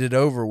to get it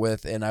over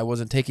with and I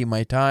wasn't taking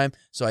my time.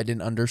 So I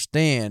didn't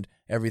understand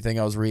everything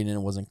I was reading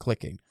and it wasn't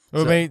clicking.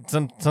 Or maybe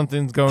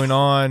something's going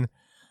on,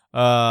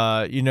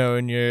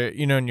 in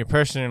your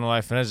personal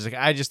life, and I was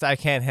just like, I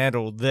can't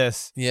handle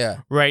this. Yeah.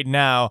 Right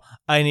now,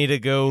 I need to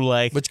go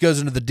like. Which goes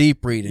into the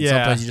deep reading. Yeah.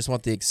 Sometimes you just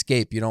want the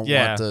escape. You don't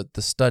want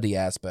the study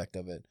aspect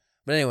of it.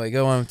 But anyway,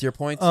 go on with your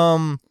points.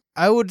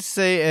 I would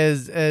say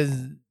as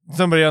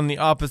somebody on the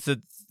opposite,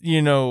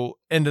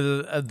 end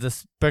of the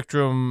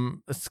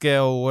spectrum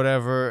scale,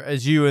 whatever,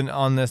 as you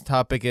on this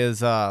topic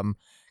is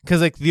because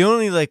like the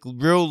only like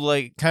real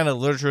like kind of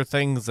literature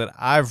things that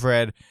I've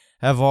read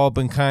have all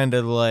been kind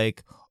of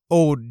like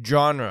old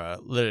genre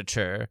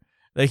literature,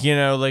 like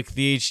like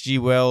the H.G.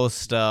 Wells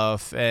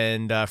stuff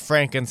and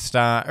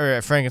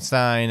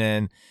Frankenstein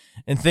and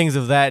things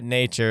of that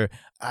nature.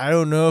 I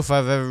don't know if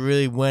I've ever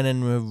really went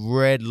and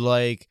read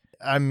like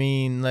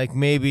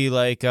maybe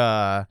like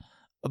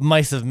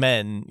Mice of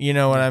Men, you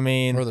know what I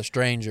mean? Or The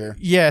Stranger.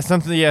 Yeah,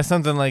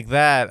 something like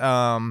that.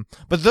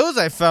 But those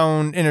I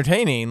found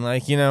entertaining,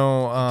 like,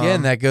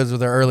 Again, that goes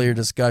with our earlier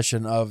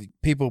discussion of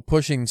people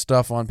pushing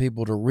stuff on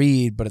people to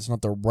read, but it's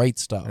not the right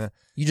stuff. Yeah.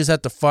 You just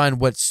have to find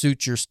what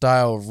suits your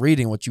style of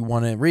reading, what you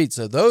want to read.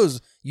 So those,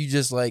 you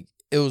just like,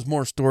 it was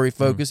more story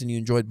focused and you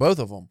enjoyed both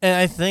of them. And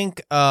I think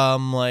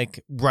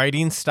like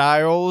writing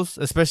styles,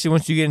 especially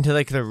once you get into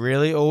like the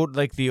really old,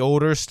 like the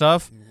older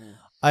stuff,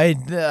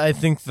 I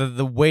think that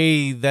the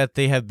way that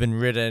they have been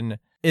written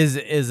is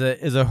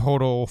a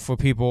hurdle for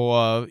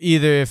people.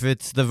 Either if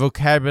it's the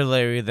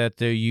vocabulary that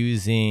they're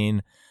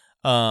using,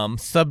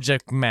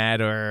 subject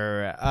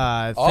matter.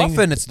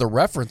 Often it's the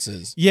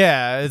references.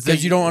 Yeah,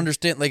 because you don't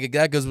understand. Like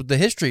that goes with the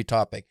history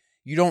topic.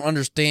 You don't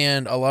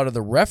understand a lot of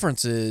the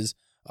references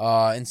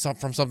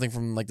from something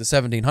from like the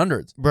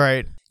 1700s.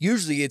 Right.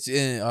 Usually it's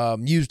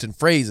used in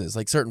phrases,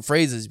 like certain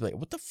phrases. You're like,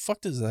 what the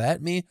fuck does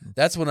that mean?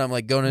 That's when I'm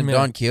like going into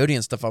Don Quixote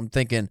and stuff. I'm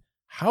thinking,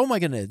 how am I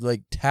going to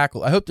like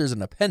tackle? I hope there's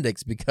an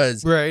appendix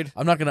because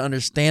I'm not going to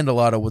understand a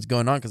lot of what's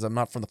going on because I'm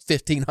not from the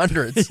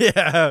 1500s.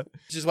 Yeah.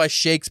 Which is why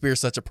Shakespeare's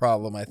such a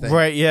problem, I think.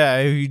 Right,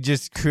 yeah. You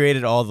just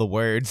created all the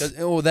words.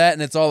 That,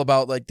 and it's all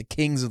about like the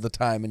kings of the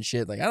time and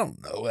shit. Like, I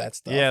don't know that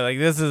stuff. Yeah, like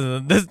this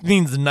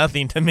means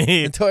nothing to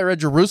me. Until I read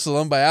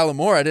Jerusalem by Alan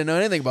Moore, I didn't know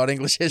anything about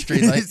English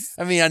history. Like,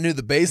 I mean, I knew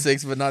the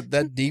basics, but not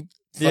that deep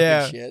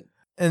fucking shit.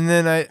 And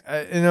then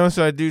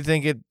I do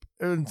think it,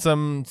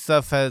 some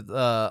stuff has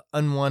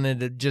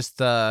unwanted, just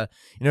it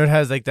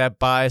has like that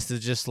bias of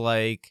just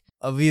like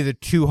of either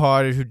too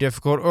hard or too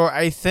difficult, or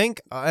I think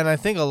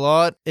a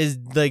lot is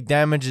like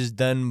damage is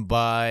done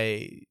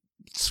by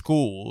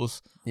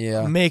schools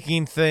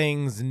making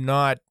things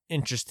not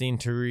interesting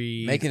to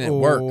read, making it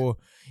work.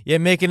 Yeah,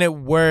 making it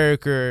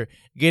work, or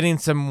getting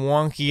some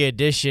wonky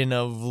edition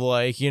of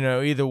like,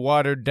 either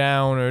watered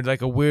down or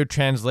like a weird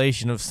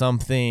translation of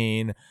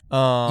something.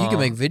 You can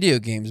make video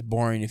games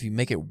boring if you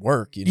make it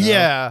work,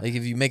 Yeah. Like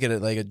if you make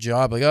it like a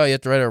job, like, oh, you have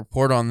to write a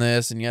report on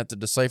this and you have to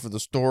decipher the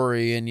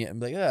story and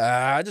I'm like,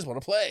 I just want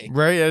to play.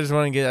 Right, I just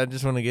want to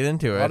get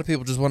into it. A lot of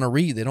people just want to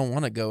read. They don't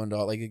want to go into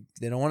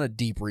they don't want to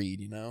deep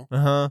read,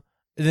 Uh-huh.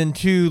 And then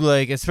too,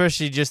 like,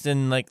 especially just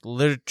in like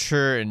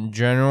literature in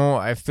general,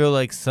 I feel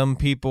like some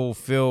people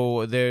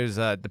feel there's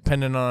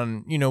depending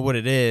on what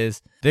it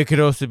is, there could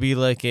also be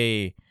like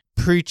a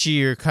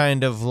preachy or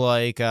kind of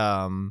like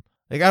I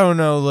don't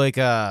know, like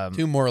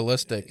too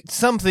moralistic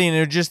something,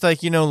 or just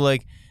like you were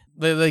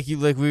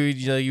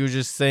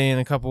just saying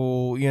a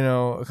couple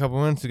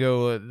minutes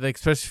ago, like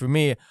especially for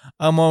me,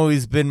 I'm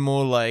always been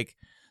more like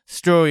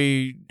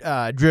story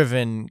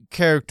driven,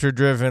 character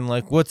driven,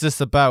 like what's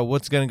this about,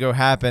 what's gonna go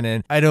happen,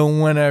 and I don't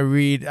want to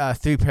read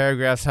 3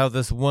 paragraphs how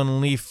this one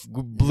leaf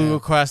blew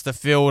across the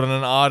field on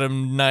an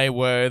autumn night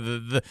where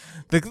the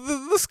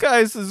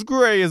sky's as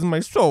gray as my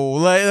soul.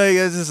 Like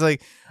it's just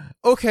like,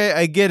 okay,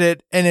 I get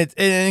it, and it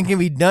can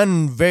be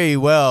done very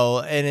well,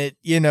 and it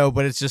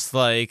but it's just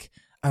like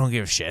I don't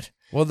give a shit.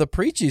 Well, the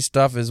preachy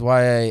stuff is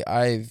why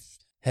I've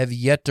have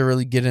yet to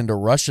really get into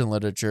Russian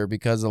literature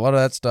because a lot of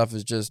that stuff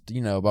is just,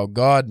 about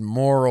God and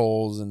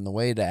morals and the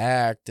way to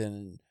act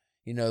and,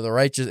 the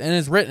righteous. And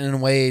it's written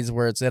in ways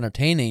where it's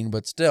entertaining,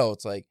 but still,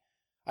 it's like,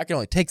 I can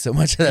only take so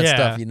much of that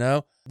stuff,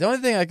 The only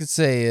thing I could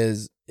say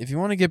is if you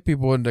want to get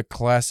people into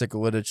classic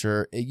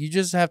literature, you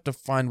just have to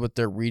find what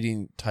their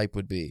reading type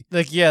would be.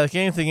 Like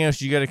anything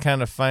else, you got to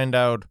kind of find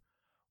out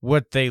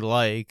what they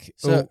like.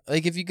 So,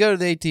 like, if you go to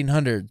the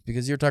 1800s,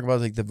 because you're talking about,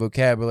 like, the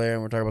vocabulary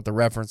and we're talking about the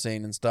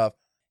referencing and stuff,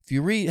 if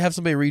you have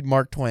somebody read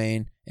Mark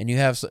Twain, and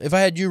if I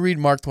had you read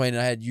Mark Twain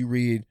and I had you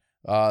read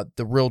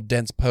the real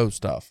dense Poe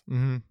stuff,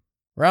 they're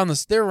around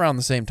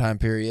the same time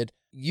period,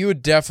 you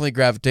would definitely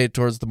gravitate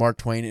towards the Mark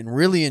Twain and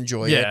really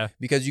enjoy it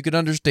because you could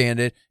understand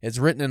it. It's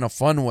written in a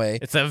fun way.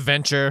 It's an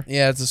adventure.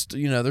 Yeah,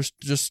 there's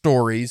just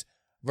stories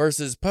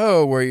versus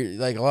Poe, where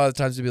like a lot of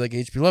times it'd be like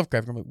H.P.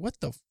 Lovecraft. I'm like, what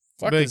the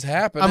fuck is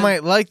happening? I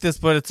might like this,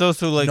 but it's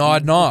also like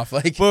nodding off,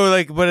 but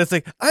it's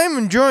like I'm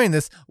enjoying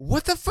this.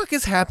 What the fuck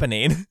is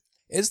happening?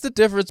 It's the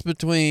difference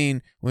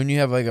between when you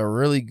have like a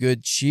really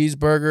good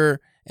cheeseburger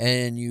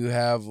and you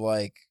have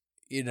like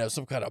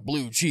some kind of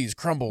blue cheese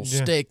crumble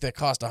steak that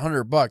cost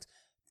 $100.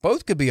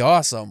 Both could be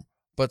awesome,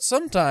 but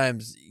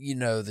sometimes,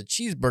 the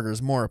cheeseburger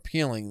is more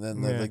appealing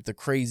than the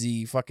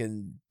crazy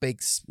fucking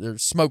baked or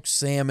smoked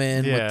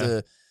salmon with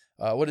the,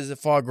 what is it,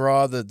 foie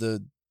gras,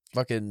 the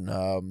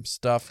fucking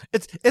stuff.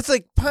 It's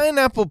like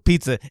pineapple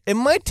pizza. It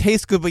might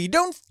taste good, but you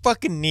don't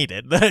fucking need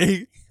it.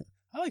 Like,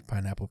 I like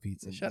pineapple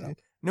pizza. Shut up.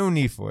 No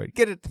need for it.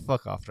 Get it the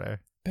fuck off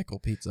there. Pickle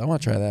pizza. I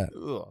want to try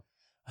that.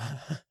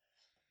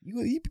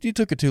 You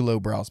took it too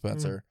lowbrow,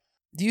 Spencer.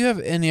 Do you have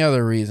any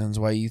other reasons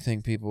why you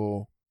think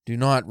people do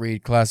not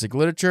read classic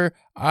literature?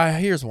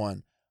 Here's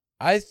one.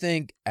 I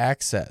think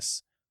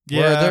access.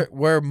 Yeah.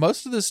 Where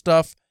most of this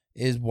stuff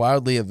is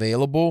widely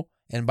available,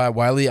 and by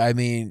widely I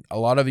mean a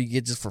lot of it you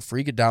get just for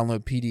free. You could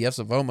download PDFs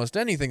of almost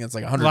anything that's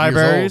like 100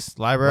 years old.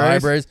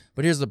 Libraries.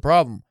 But here's the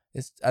problem.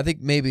 I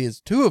think maybe it's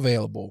too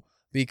available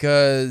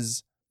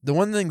because the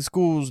one thing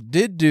schools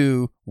did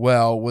do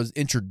well was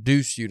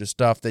introduce you to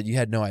stuff that you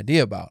had no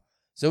idea about.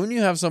 So when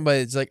you have somebody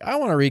that's like, I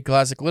want to read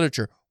classic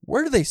literature,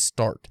 where do they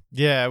start?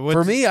 Yeah.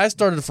 For me, I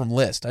started from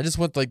list. I just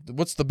went like,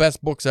 what's the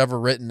best books ever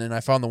written? And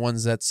I found the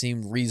ones that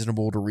seemed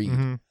reasonable to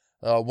read,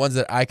 ones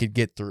that I could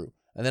get through.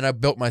 And then I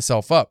built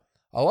myself up.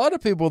 A lot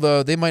of people,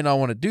 though, they might not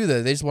want to do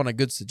that. They just want a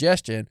good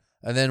suggestion.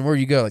 And then where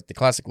you go, like the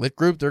classic lit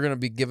group, they're going to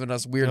be giving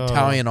us weird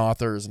Italian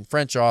authors and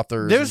French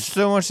authors. There's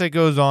so much that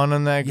goes on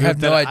in that group. You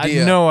have no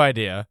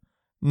idea.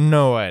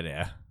 No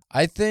idea.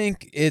 I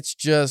think it's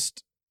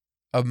just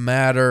a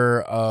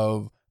matter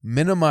of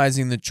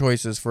minimizing the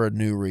choices for a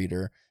new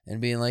reader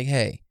and being like,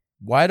 hey,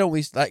 why don't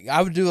we, like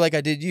I would do like I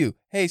did you.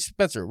 Hey,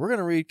 Spencer, we're going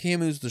to read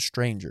Camus' The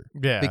Stranger.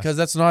 Yeah. Because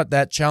that's not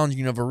that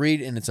challenging of a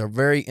read, and it's a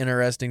very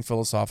interesting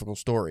philosophical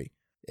story.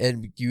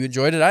 And you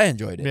enjoyed it, I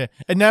enjoyed it. Yeah.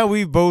 And now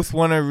we both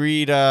want to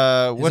read his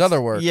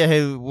other work. Yeah,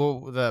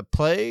 The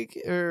Plague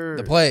or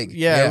The Plague.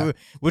 Yeah.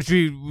 Which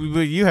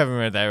you haven't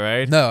read that,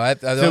 right? No, I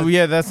so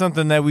yeah, that's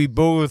something that we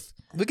both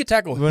could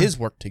tackle his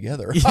work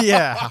together.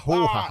 Yeah.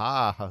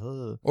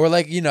 Or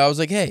like, I was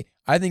like, hey,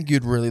 I think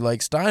you'd really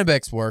like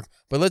Steinbeck's work,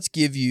 but let's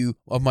give you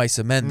Of Mice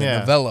and Men, the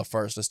novella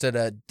first, instead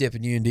of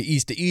dipping you into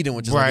East of Eden,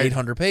 which is like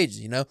 800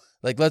 pages,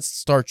 Like, let's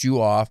start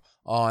you off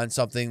on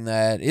something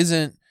that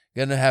isn't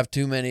gonna have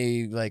too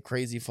many like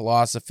crazy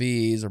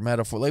philosophies or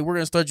metaphor. Like, we're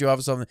gonna start you off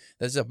with something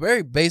that's a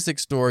very basic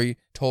story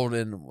told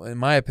in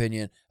my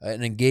opinion,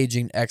 an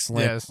engaging,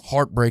 excellent,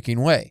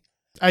 heartbreaking way.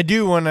 I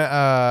do want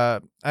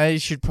to. I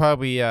should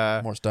probably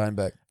more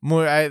Steinbeck.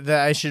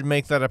 I should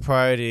make that a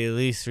priority. At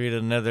least read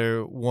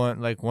another one,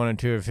 like one or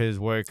two of his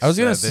works. I was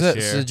gonna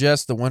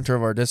suggest The Winter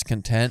of Our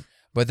Discontent,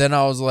 but then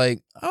I was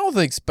like, I don't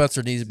think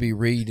Spencer needs to be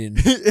reading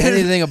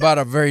anything about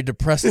a very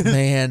depressed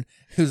man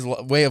whose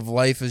way of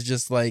life is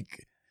just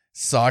like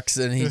sucks,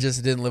 and he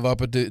just didn't live up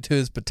to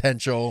his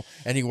potential,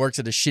 and he works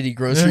at a shitty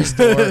grocery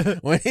store.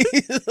 When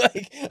he's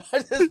like, I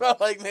just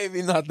felt like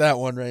maybe not that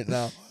one right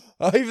now.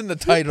 Oh, even the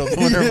title, The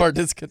Winter of Our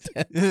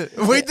Discontent.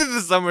 Wait till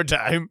the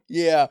summertime.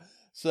 Yeah.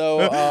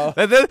 So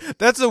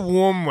that's a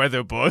warm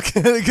weather book,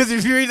 because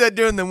if you read that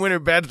during the winter,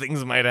 bad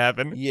things might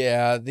happen.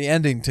 Yeah, the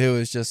ending too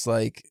is just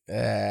like,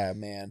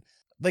 man.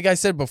 Like I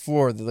said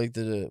before,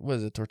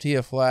 the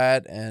Tortilla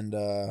Flat and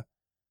the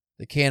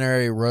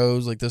Canary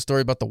Rose, like the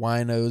story about the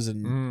winos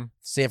in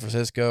San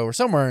Francisco or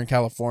somewhere in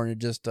California,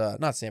 just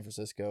not San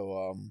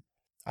Francisco.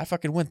 I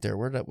fucking went there.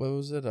 What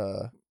was it?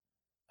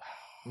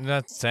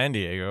 Not San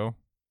Diego.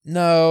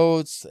 No,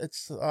 it's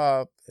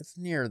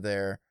near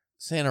there.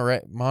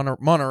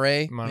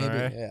 Monterey,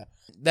 maybe. Yeah.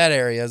 That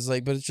area is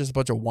like, but it's just a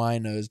bunch of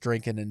winos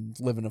drinking and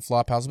living in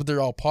flop houses, but they're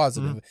all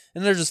positive,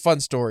 and they're just fun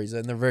stories,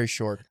 and they're very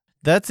short.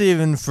 That's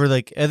even for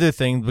like other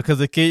things,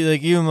 because like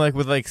even like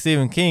with like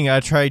Stephen King,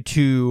 I try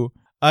to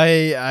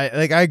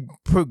I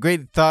put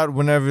great thought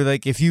whenever,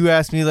 like, if you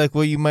ask me like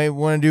what you might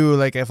want to do,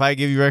 like if I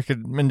give you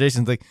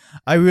recommendations, like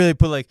I really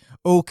put like,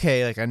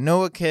 okay, like I know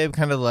what Caleb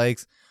kind of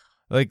likes.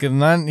 Like,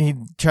 and he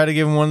try to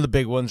give him one of the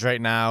big ones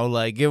right now.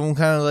 Like, give him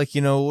kind of like,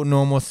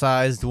 normal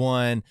sized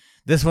one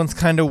this one's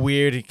kind of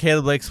weird.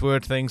 Caleb likes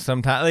weird things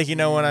sometimes. Like, you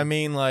know what I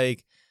mean?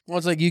 Like, well,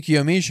 it's like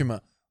Yukio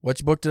Mishima.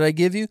 Which book did I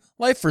give you?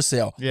 Life for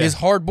Sale. Yeah. His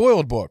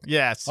hard-boiled book.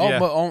 yes,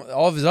 All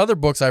of his other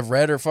books I've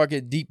read are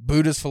fucking deep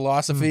Buddhist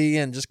philosophy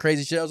and just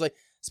crazy shit. I was like,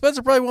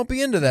 Spencer probably won't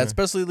be into that,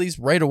 especially at least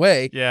right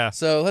away. Yeah.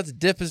 So let's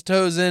dip his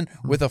toes in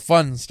with a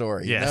fun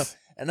story. Yes. You know?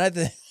 And I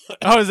think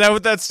Oh, is that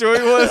what that story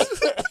was?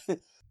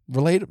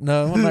 relatable.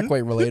 No, not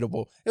quite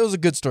relatable. It was a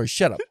good story.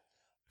 Shut up.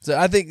 So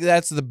I think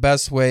that's the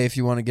best way if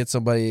you want to get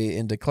somebody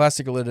into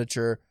classical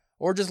literature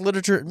or just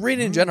literature,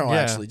 reading in general.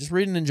 Yeah. Actually, just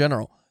reading in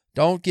general.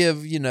 Don't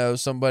give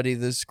somebody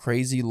this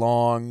crazy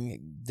long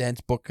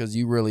dense book because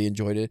you really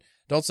enjoyed it.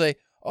 Don't say,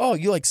 "Oh,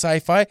 you like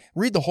sci-fi?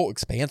 Read the whole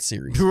Expanse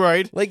series."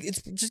 Right. Like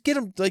it's just get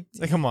them like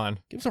Come on.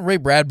 give them some Ray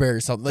Bradbury or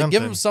something. Like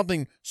give them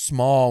Something. something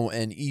small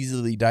and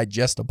easily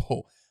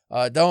digestible.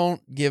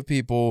 Don't give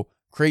people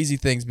crazy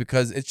things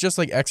because it's just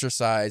like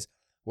exercise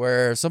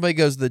where somebody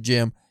goes to the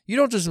gym. You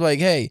don't just be like,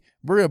 hey,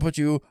 we're going to put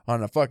you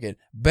on a fucking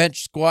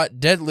bench squat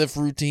deadlift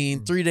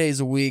routine 3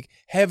 days a week,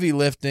 heavy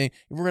lifting.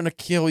 We're going to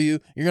kill you.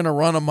 You're going to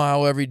run a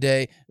mile every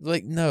day.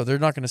 Like, no, they're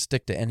not going to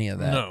stick to any of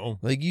that. No.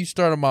 Like, you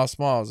start them off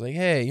small. It's like,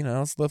 hey,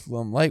 let's lift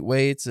them light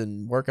weights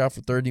and work out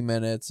for 30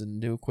 minutes and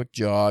do a quick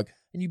jog.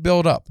 And you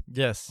build up.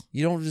 Yes.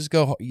 You don't just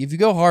go. If you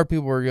go hard,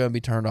 people are going to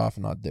be turned off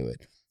and not do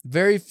it.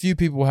 Very few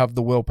people have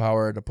the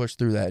willpower to push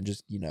through that and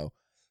just,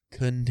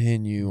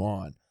 continue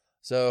on.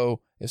 So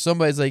if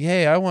somebody's like,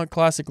 hey, I want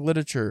classic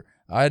literature.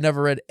 I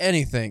never read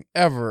anything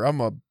ever.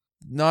 I'm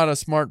not a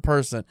smart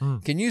person.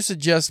 Can you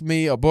suggest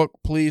me a book,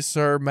 please,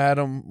 sir,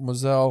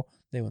 mademoiselle?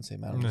 They wouldn't say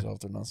mademoiselle if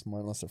they're not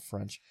smart unless they're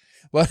French.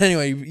 But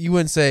anyway, you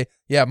wouldn't say,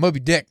 yeah, Moby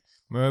Dick.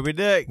 Moby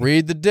Dick.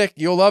 Read the Dick.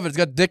 You'll love it. It's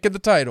got Dick in the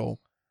title.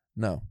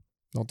 No,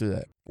 don't do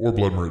that. Or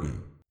Blood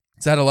Meridian.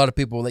 It's had a lot of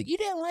people like, you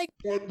didn't like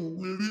Blood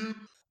Meridian?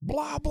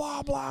 Blah,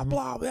 blah, blah,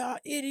 blah, blah,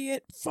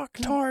 idiot,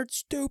 fucktard,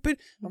 stupid.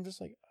 I'm just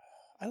like,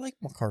 I like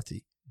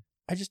McCarthy.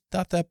 I just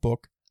thought that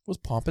book was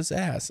pompous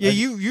ass. Yeah,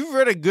 you've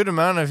read a good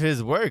amount of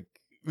his work.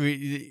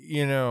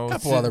 A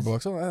couple other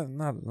books.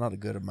 Not a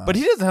good amount. But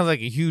he doesn't have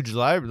like a huge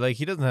library. Like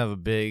he doesn't have a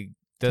big,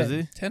 does 10,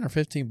 he? 10 or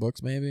 15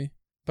 books maybe.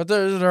 But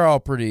they're all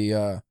pretty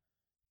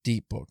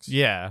deep books.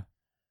 Yeah.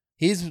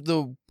 He's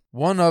the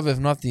one of, if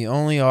not the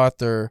only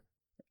author.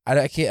 I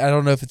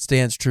don't know if it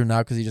stands true now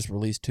because he just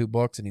released 2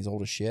 books and he's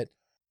old as shit.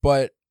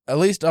 But at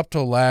least up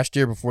till last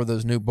year, before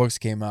those new books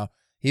came out,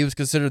 he was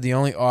considered the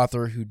only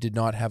author who did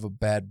not have a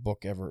bad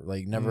book ever.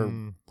 Like,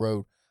 never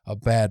wrote a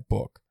bad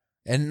book.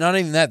 And not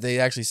even that, they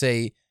actually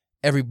say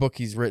every book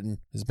he's written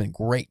has been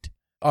great.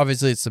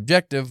 Obviously, it's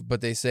subjective,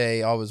 but they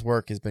say all his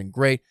work has been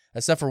great,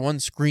 except for one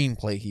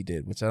screenplay he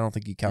did, which I don't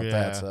think you count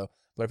that. So,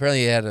 but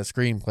apparently he had a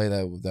screenplay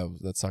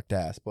that sucked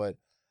ass. But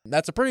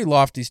that's a pretty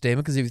lofty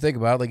statement because if you think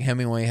about it, like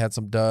Hemingway had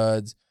some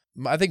duds.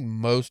 I think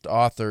most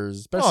authors,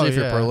 especially if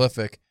you're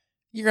prolific,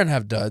 you're going to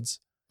have duds.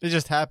 It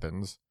just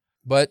happens.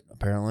 But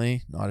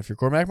apparently not if you're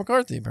Cormac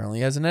McCarthy. Apparently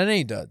he hasn't had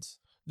any duds.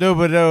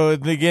 No,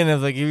 again,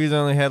 it's like if he's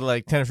only had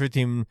like 10 or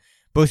 15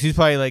 books, he's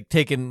probably like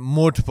taken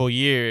multiple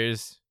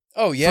years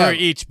for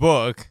each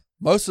book.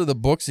 Most of the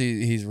books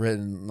he's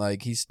written,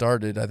 like he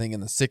started, I think, in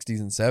the 60s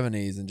and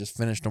 70s and just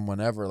finished them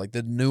whenever. Like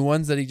the new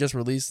ones that he just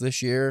released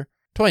this year,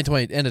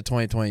 2020, end of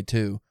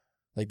 2022,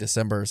 like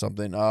December or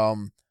something. What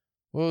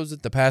was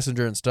it? The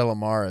Passenger and Stella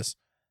Maris.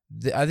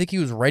 I think he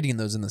was writing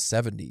those in the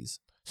 70s.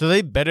 So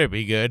they better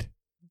be good.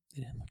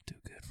 They didn't look too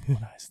good from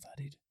what I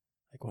studied.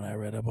 Like when I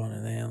read up on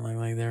it, they didn't look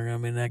like they were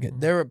going to be that good.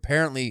 They're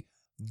apparently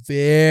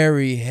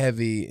very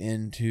heavy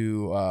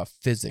into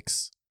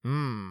physics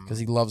because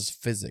he loves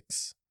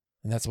physics.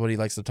 And that's what he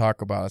likes to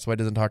talk about. That's why he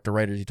doesn't talk to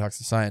writers. He talks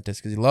to scientists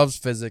because he loves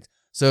physics.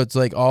 So it's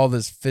like all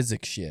this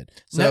physics shit.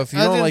 So now, if you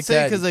don't like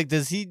that, because like,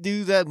 does he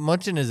do that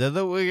much in his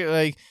other work?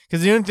 Like,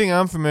 because the only thing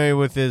I'm familiar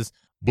with is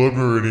Blood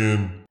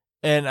Meridian.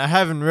 And I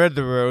haven't read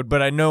The Road,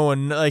 but I know,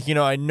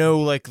 I know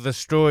like the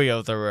story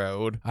of The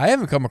Road. I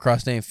haven't come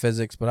across any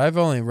physics, but I've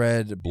only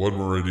read Blood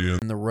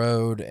Meridian, The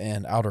Road,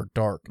 and Outer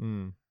Dark.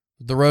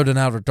 The Road and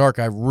Outer Dark,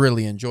 I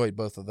really enjoyed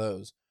both of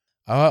those.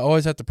 I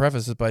always have to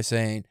preface it by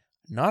saying,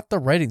 not the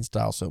writing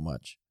style so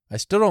much. I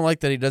still don't like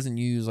that he doesn't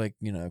use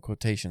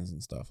quotations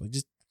and stuff. Like,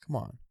 just come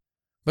on.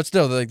 But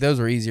still, like those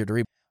are easier to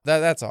read.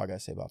 That's all I gotta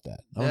say about that.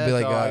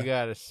 That's all I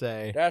gotta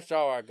say. That's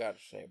all I gotta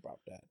say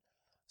about that.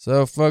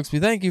 So, folks, we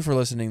thank you for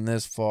listening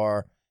this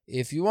far.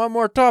 If you want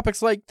more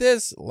topics like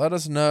this, let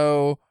us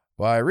know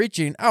by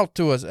reaching out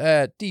to us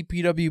at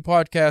DPW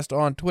Podcast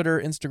on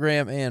Twitter,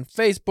 Instagram, and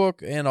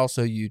Facebook, and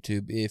also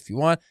YouTube if you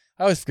want.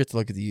 I always forget to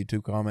look at the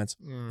YouTube comments.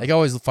 I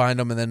always find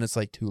them, and then it's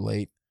like too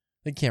late.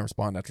 They can't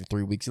respond after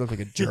 3 weeks. You look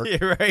like a jerk.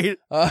 Yeah, right.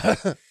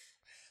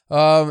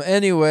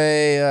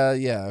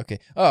 Okay.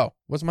 Oh,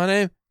 what's my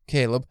name?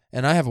 Caleb.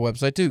 And I have a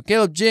website too.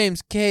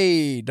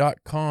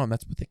 CalebJamesK.com.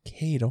 That's with a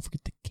K. Don't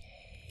forget the K.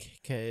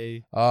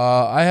 Okay.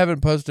 I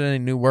haven't posted any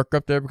new work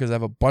up there because I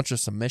have a bunch of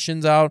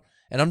submissions out.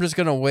 And I'm just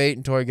going to wait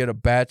until I get a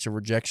batch of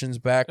rejections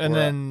back.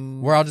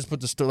 And where I'll just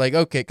put the story, like,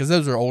 okay, because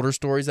those are older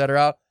stories that are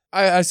out.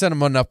 I send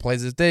them enough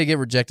places. If they get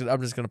rejected,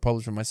 I'm just going to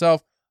publish them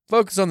myself.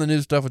 Focus on the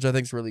new stuff, which I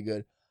think is really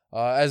good.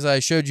 As I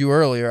showed you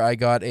earlier, I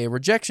got a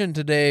rejection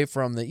today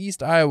from the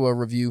East Iowa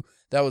Review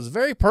that was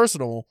very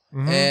personal,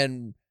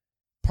 and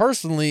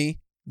personally,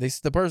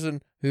 the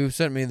person who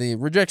sent me the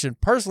rejection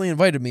personally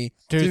invited me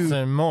to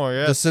send more,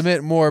 yes. to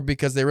submit more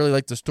because they really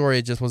liked the story.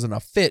 It just wasn't a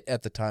fit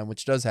at the time,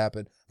 which does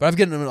happen. But I've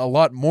gotten a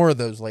lot more of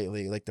those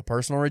lately, like the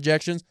personal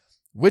rejections,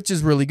 which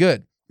is really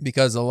good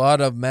because a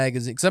lot of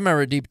magazines, because I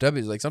remember at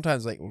DPW, like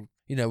sometimes like,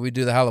 we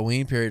do the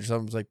Halloween period or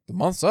something, it's like the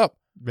month's up.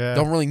 Yeah.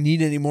 Don't really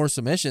need any more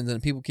submissions,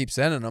 and people keep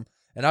sending them.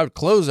 And I would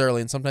close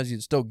early, and sometimes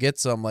you'd still get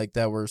some like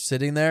that were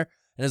sitting there.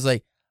 And it's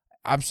like,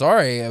 I'm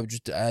sorry, it was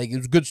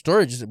a good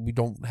story. Just we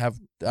don't have.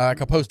 I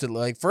could post it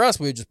like for us,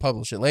 we would just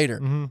publish it later.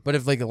 But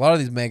if like a lot of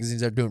these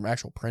magazines are doing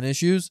actual print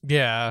issues,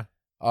 there's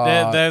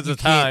a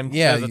time.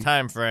 Yeah, there's a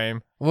time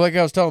frame. Well, like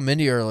I was telling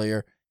Mindy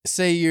earlier,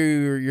 say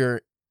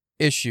your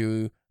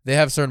issue, they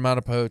have a certain amount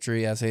of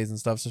poetry, essays, and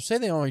stuff. So say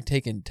they only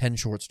take in 10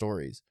 short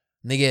stories,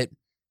 and they get,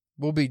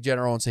 we'll be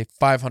general and say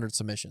 500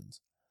 submissions.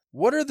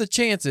 What are the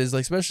chances,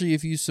 like especially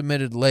if you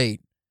submitted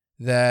late,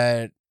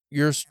 that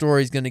your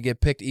story's going to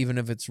get picked even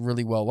if it's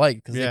really well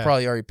liked? Because they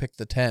probably already picked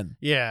the 10.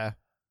 Yeah.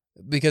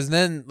 Because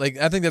then, like,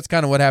 I think that's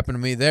kind of what happened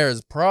to me there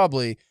is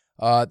probably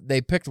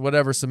they picked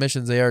whatever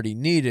submissions they already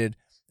needed,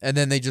 and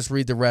then they just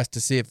read the rest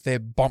to see if they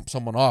bump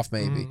someone off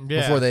maybe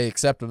before they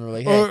accept them. They're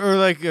like, hey.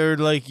 Or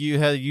like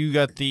you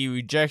got the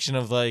rejection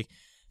of like,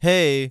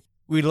 hey,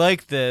 we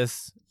like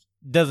this.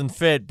 Doesn't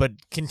fit, but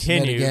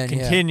continue.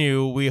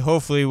 Yeah. We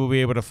hopefully will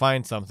be able to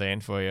find something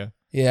for you.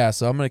 Yeah,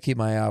 so I'm gonna keep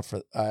my eye out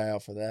for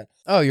that.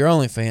 Oh, your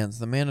OnlyFans,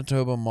 the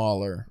Manitoba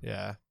Mauler.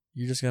 Yeah,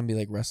 you're just gonna be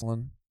like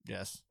wrestling.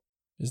 Yes,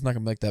 it's not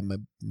gonna be like that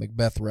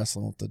Macbeth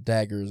wrestling with the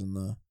daggers and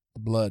the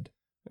blood.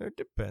 It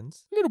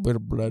depends. A little bit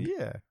of blood.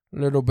 Yeah, a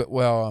little bit.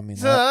 Well, I mean,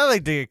 so I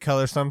like to get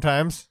color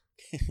sometimes.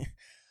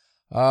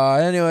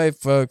 Anyway,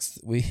 folks,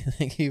 we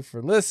thank you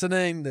for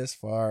listening this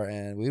far,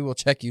 and we will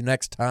check you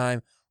next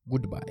time.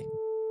 Goodbye.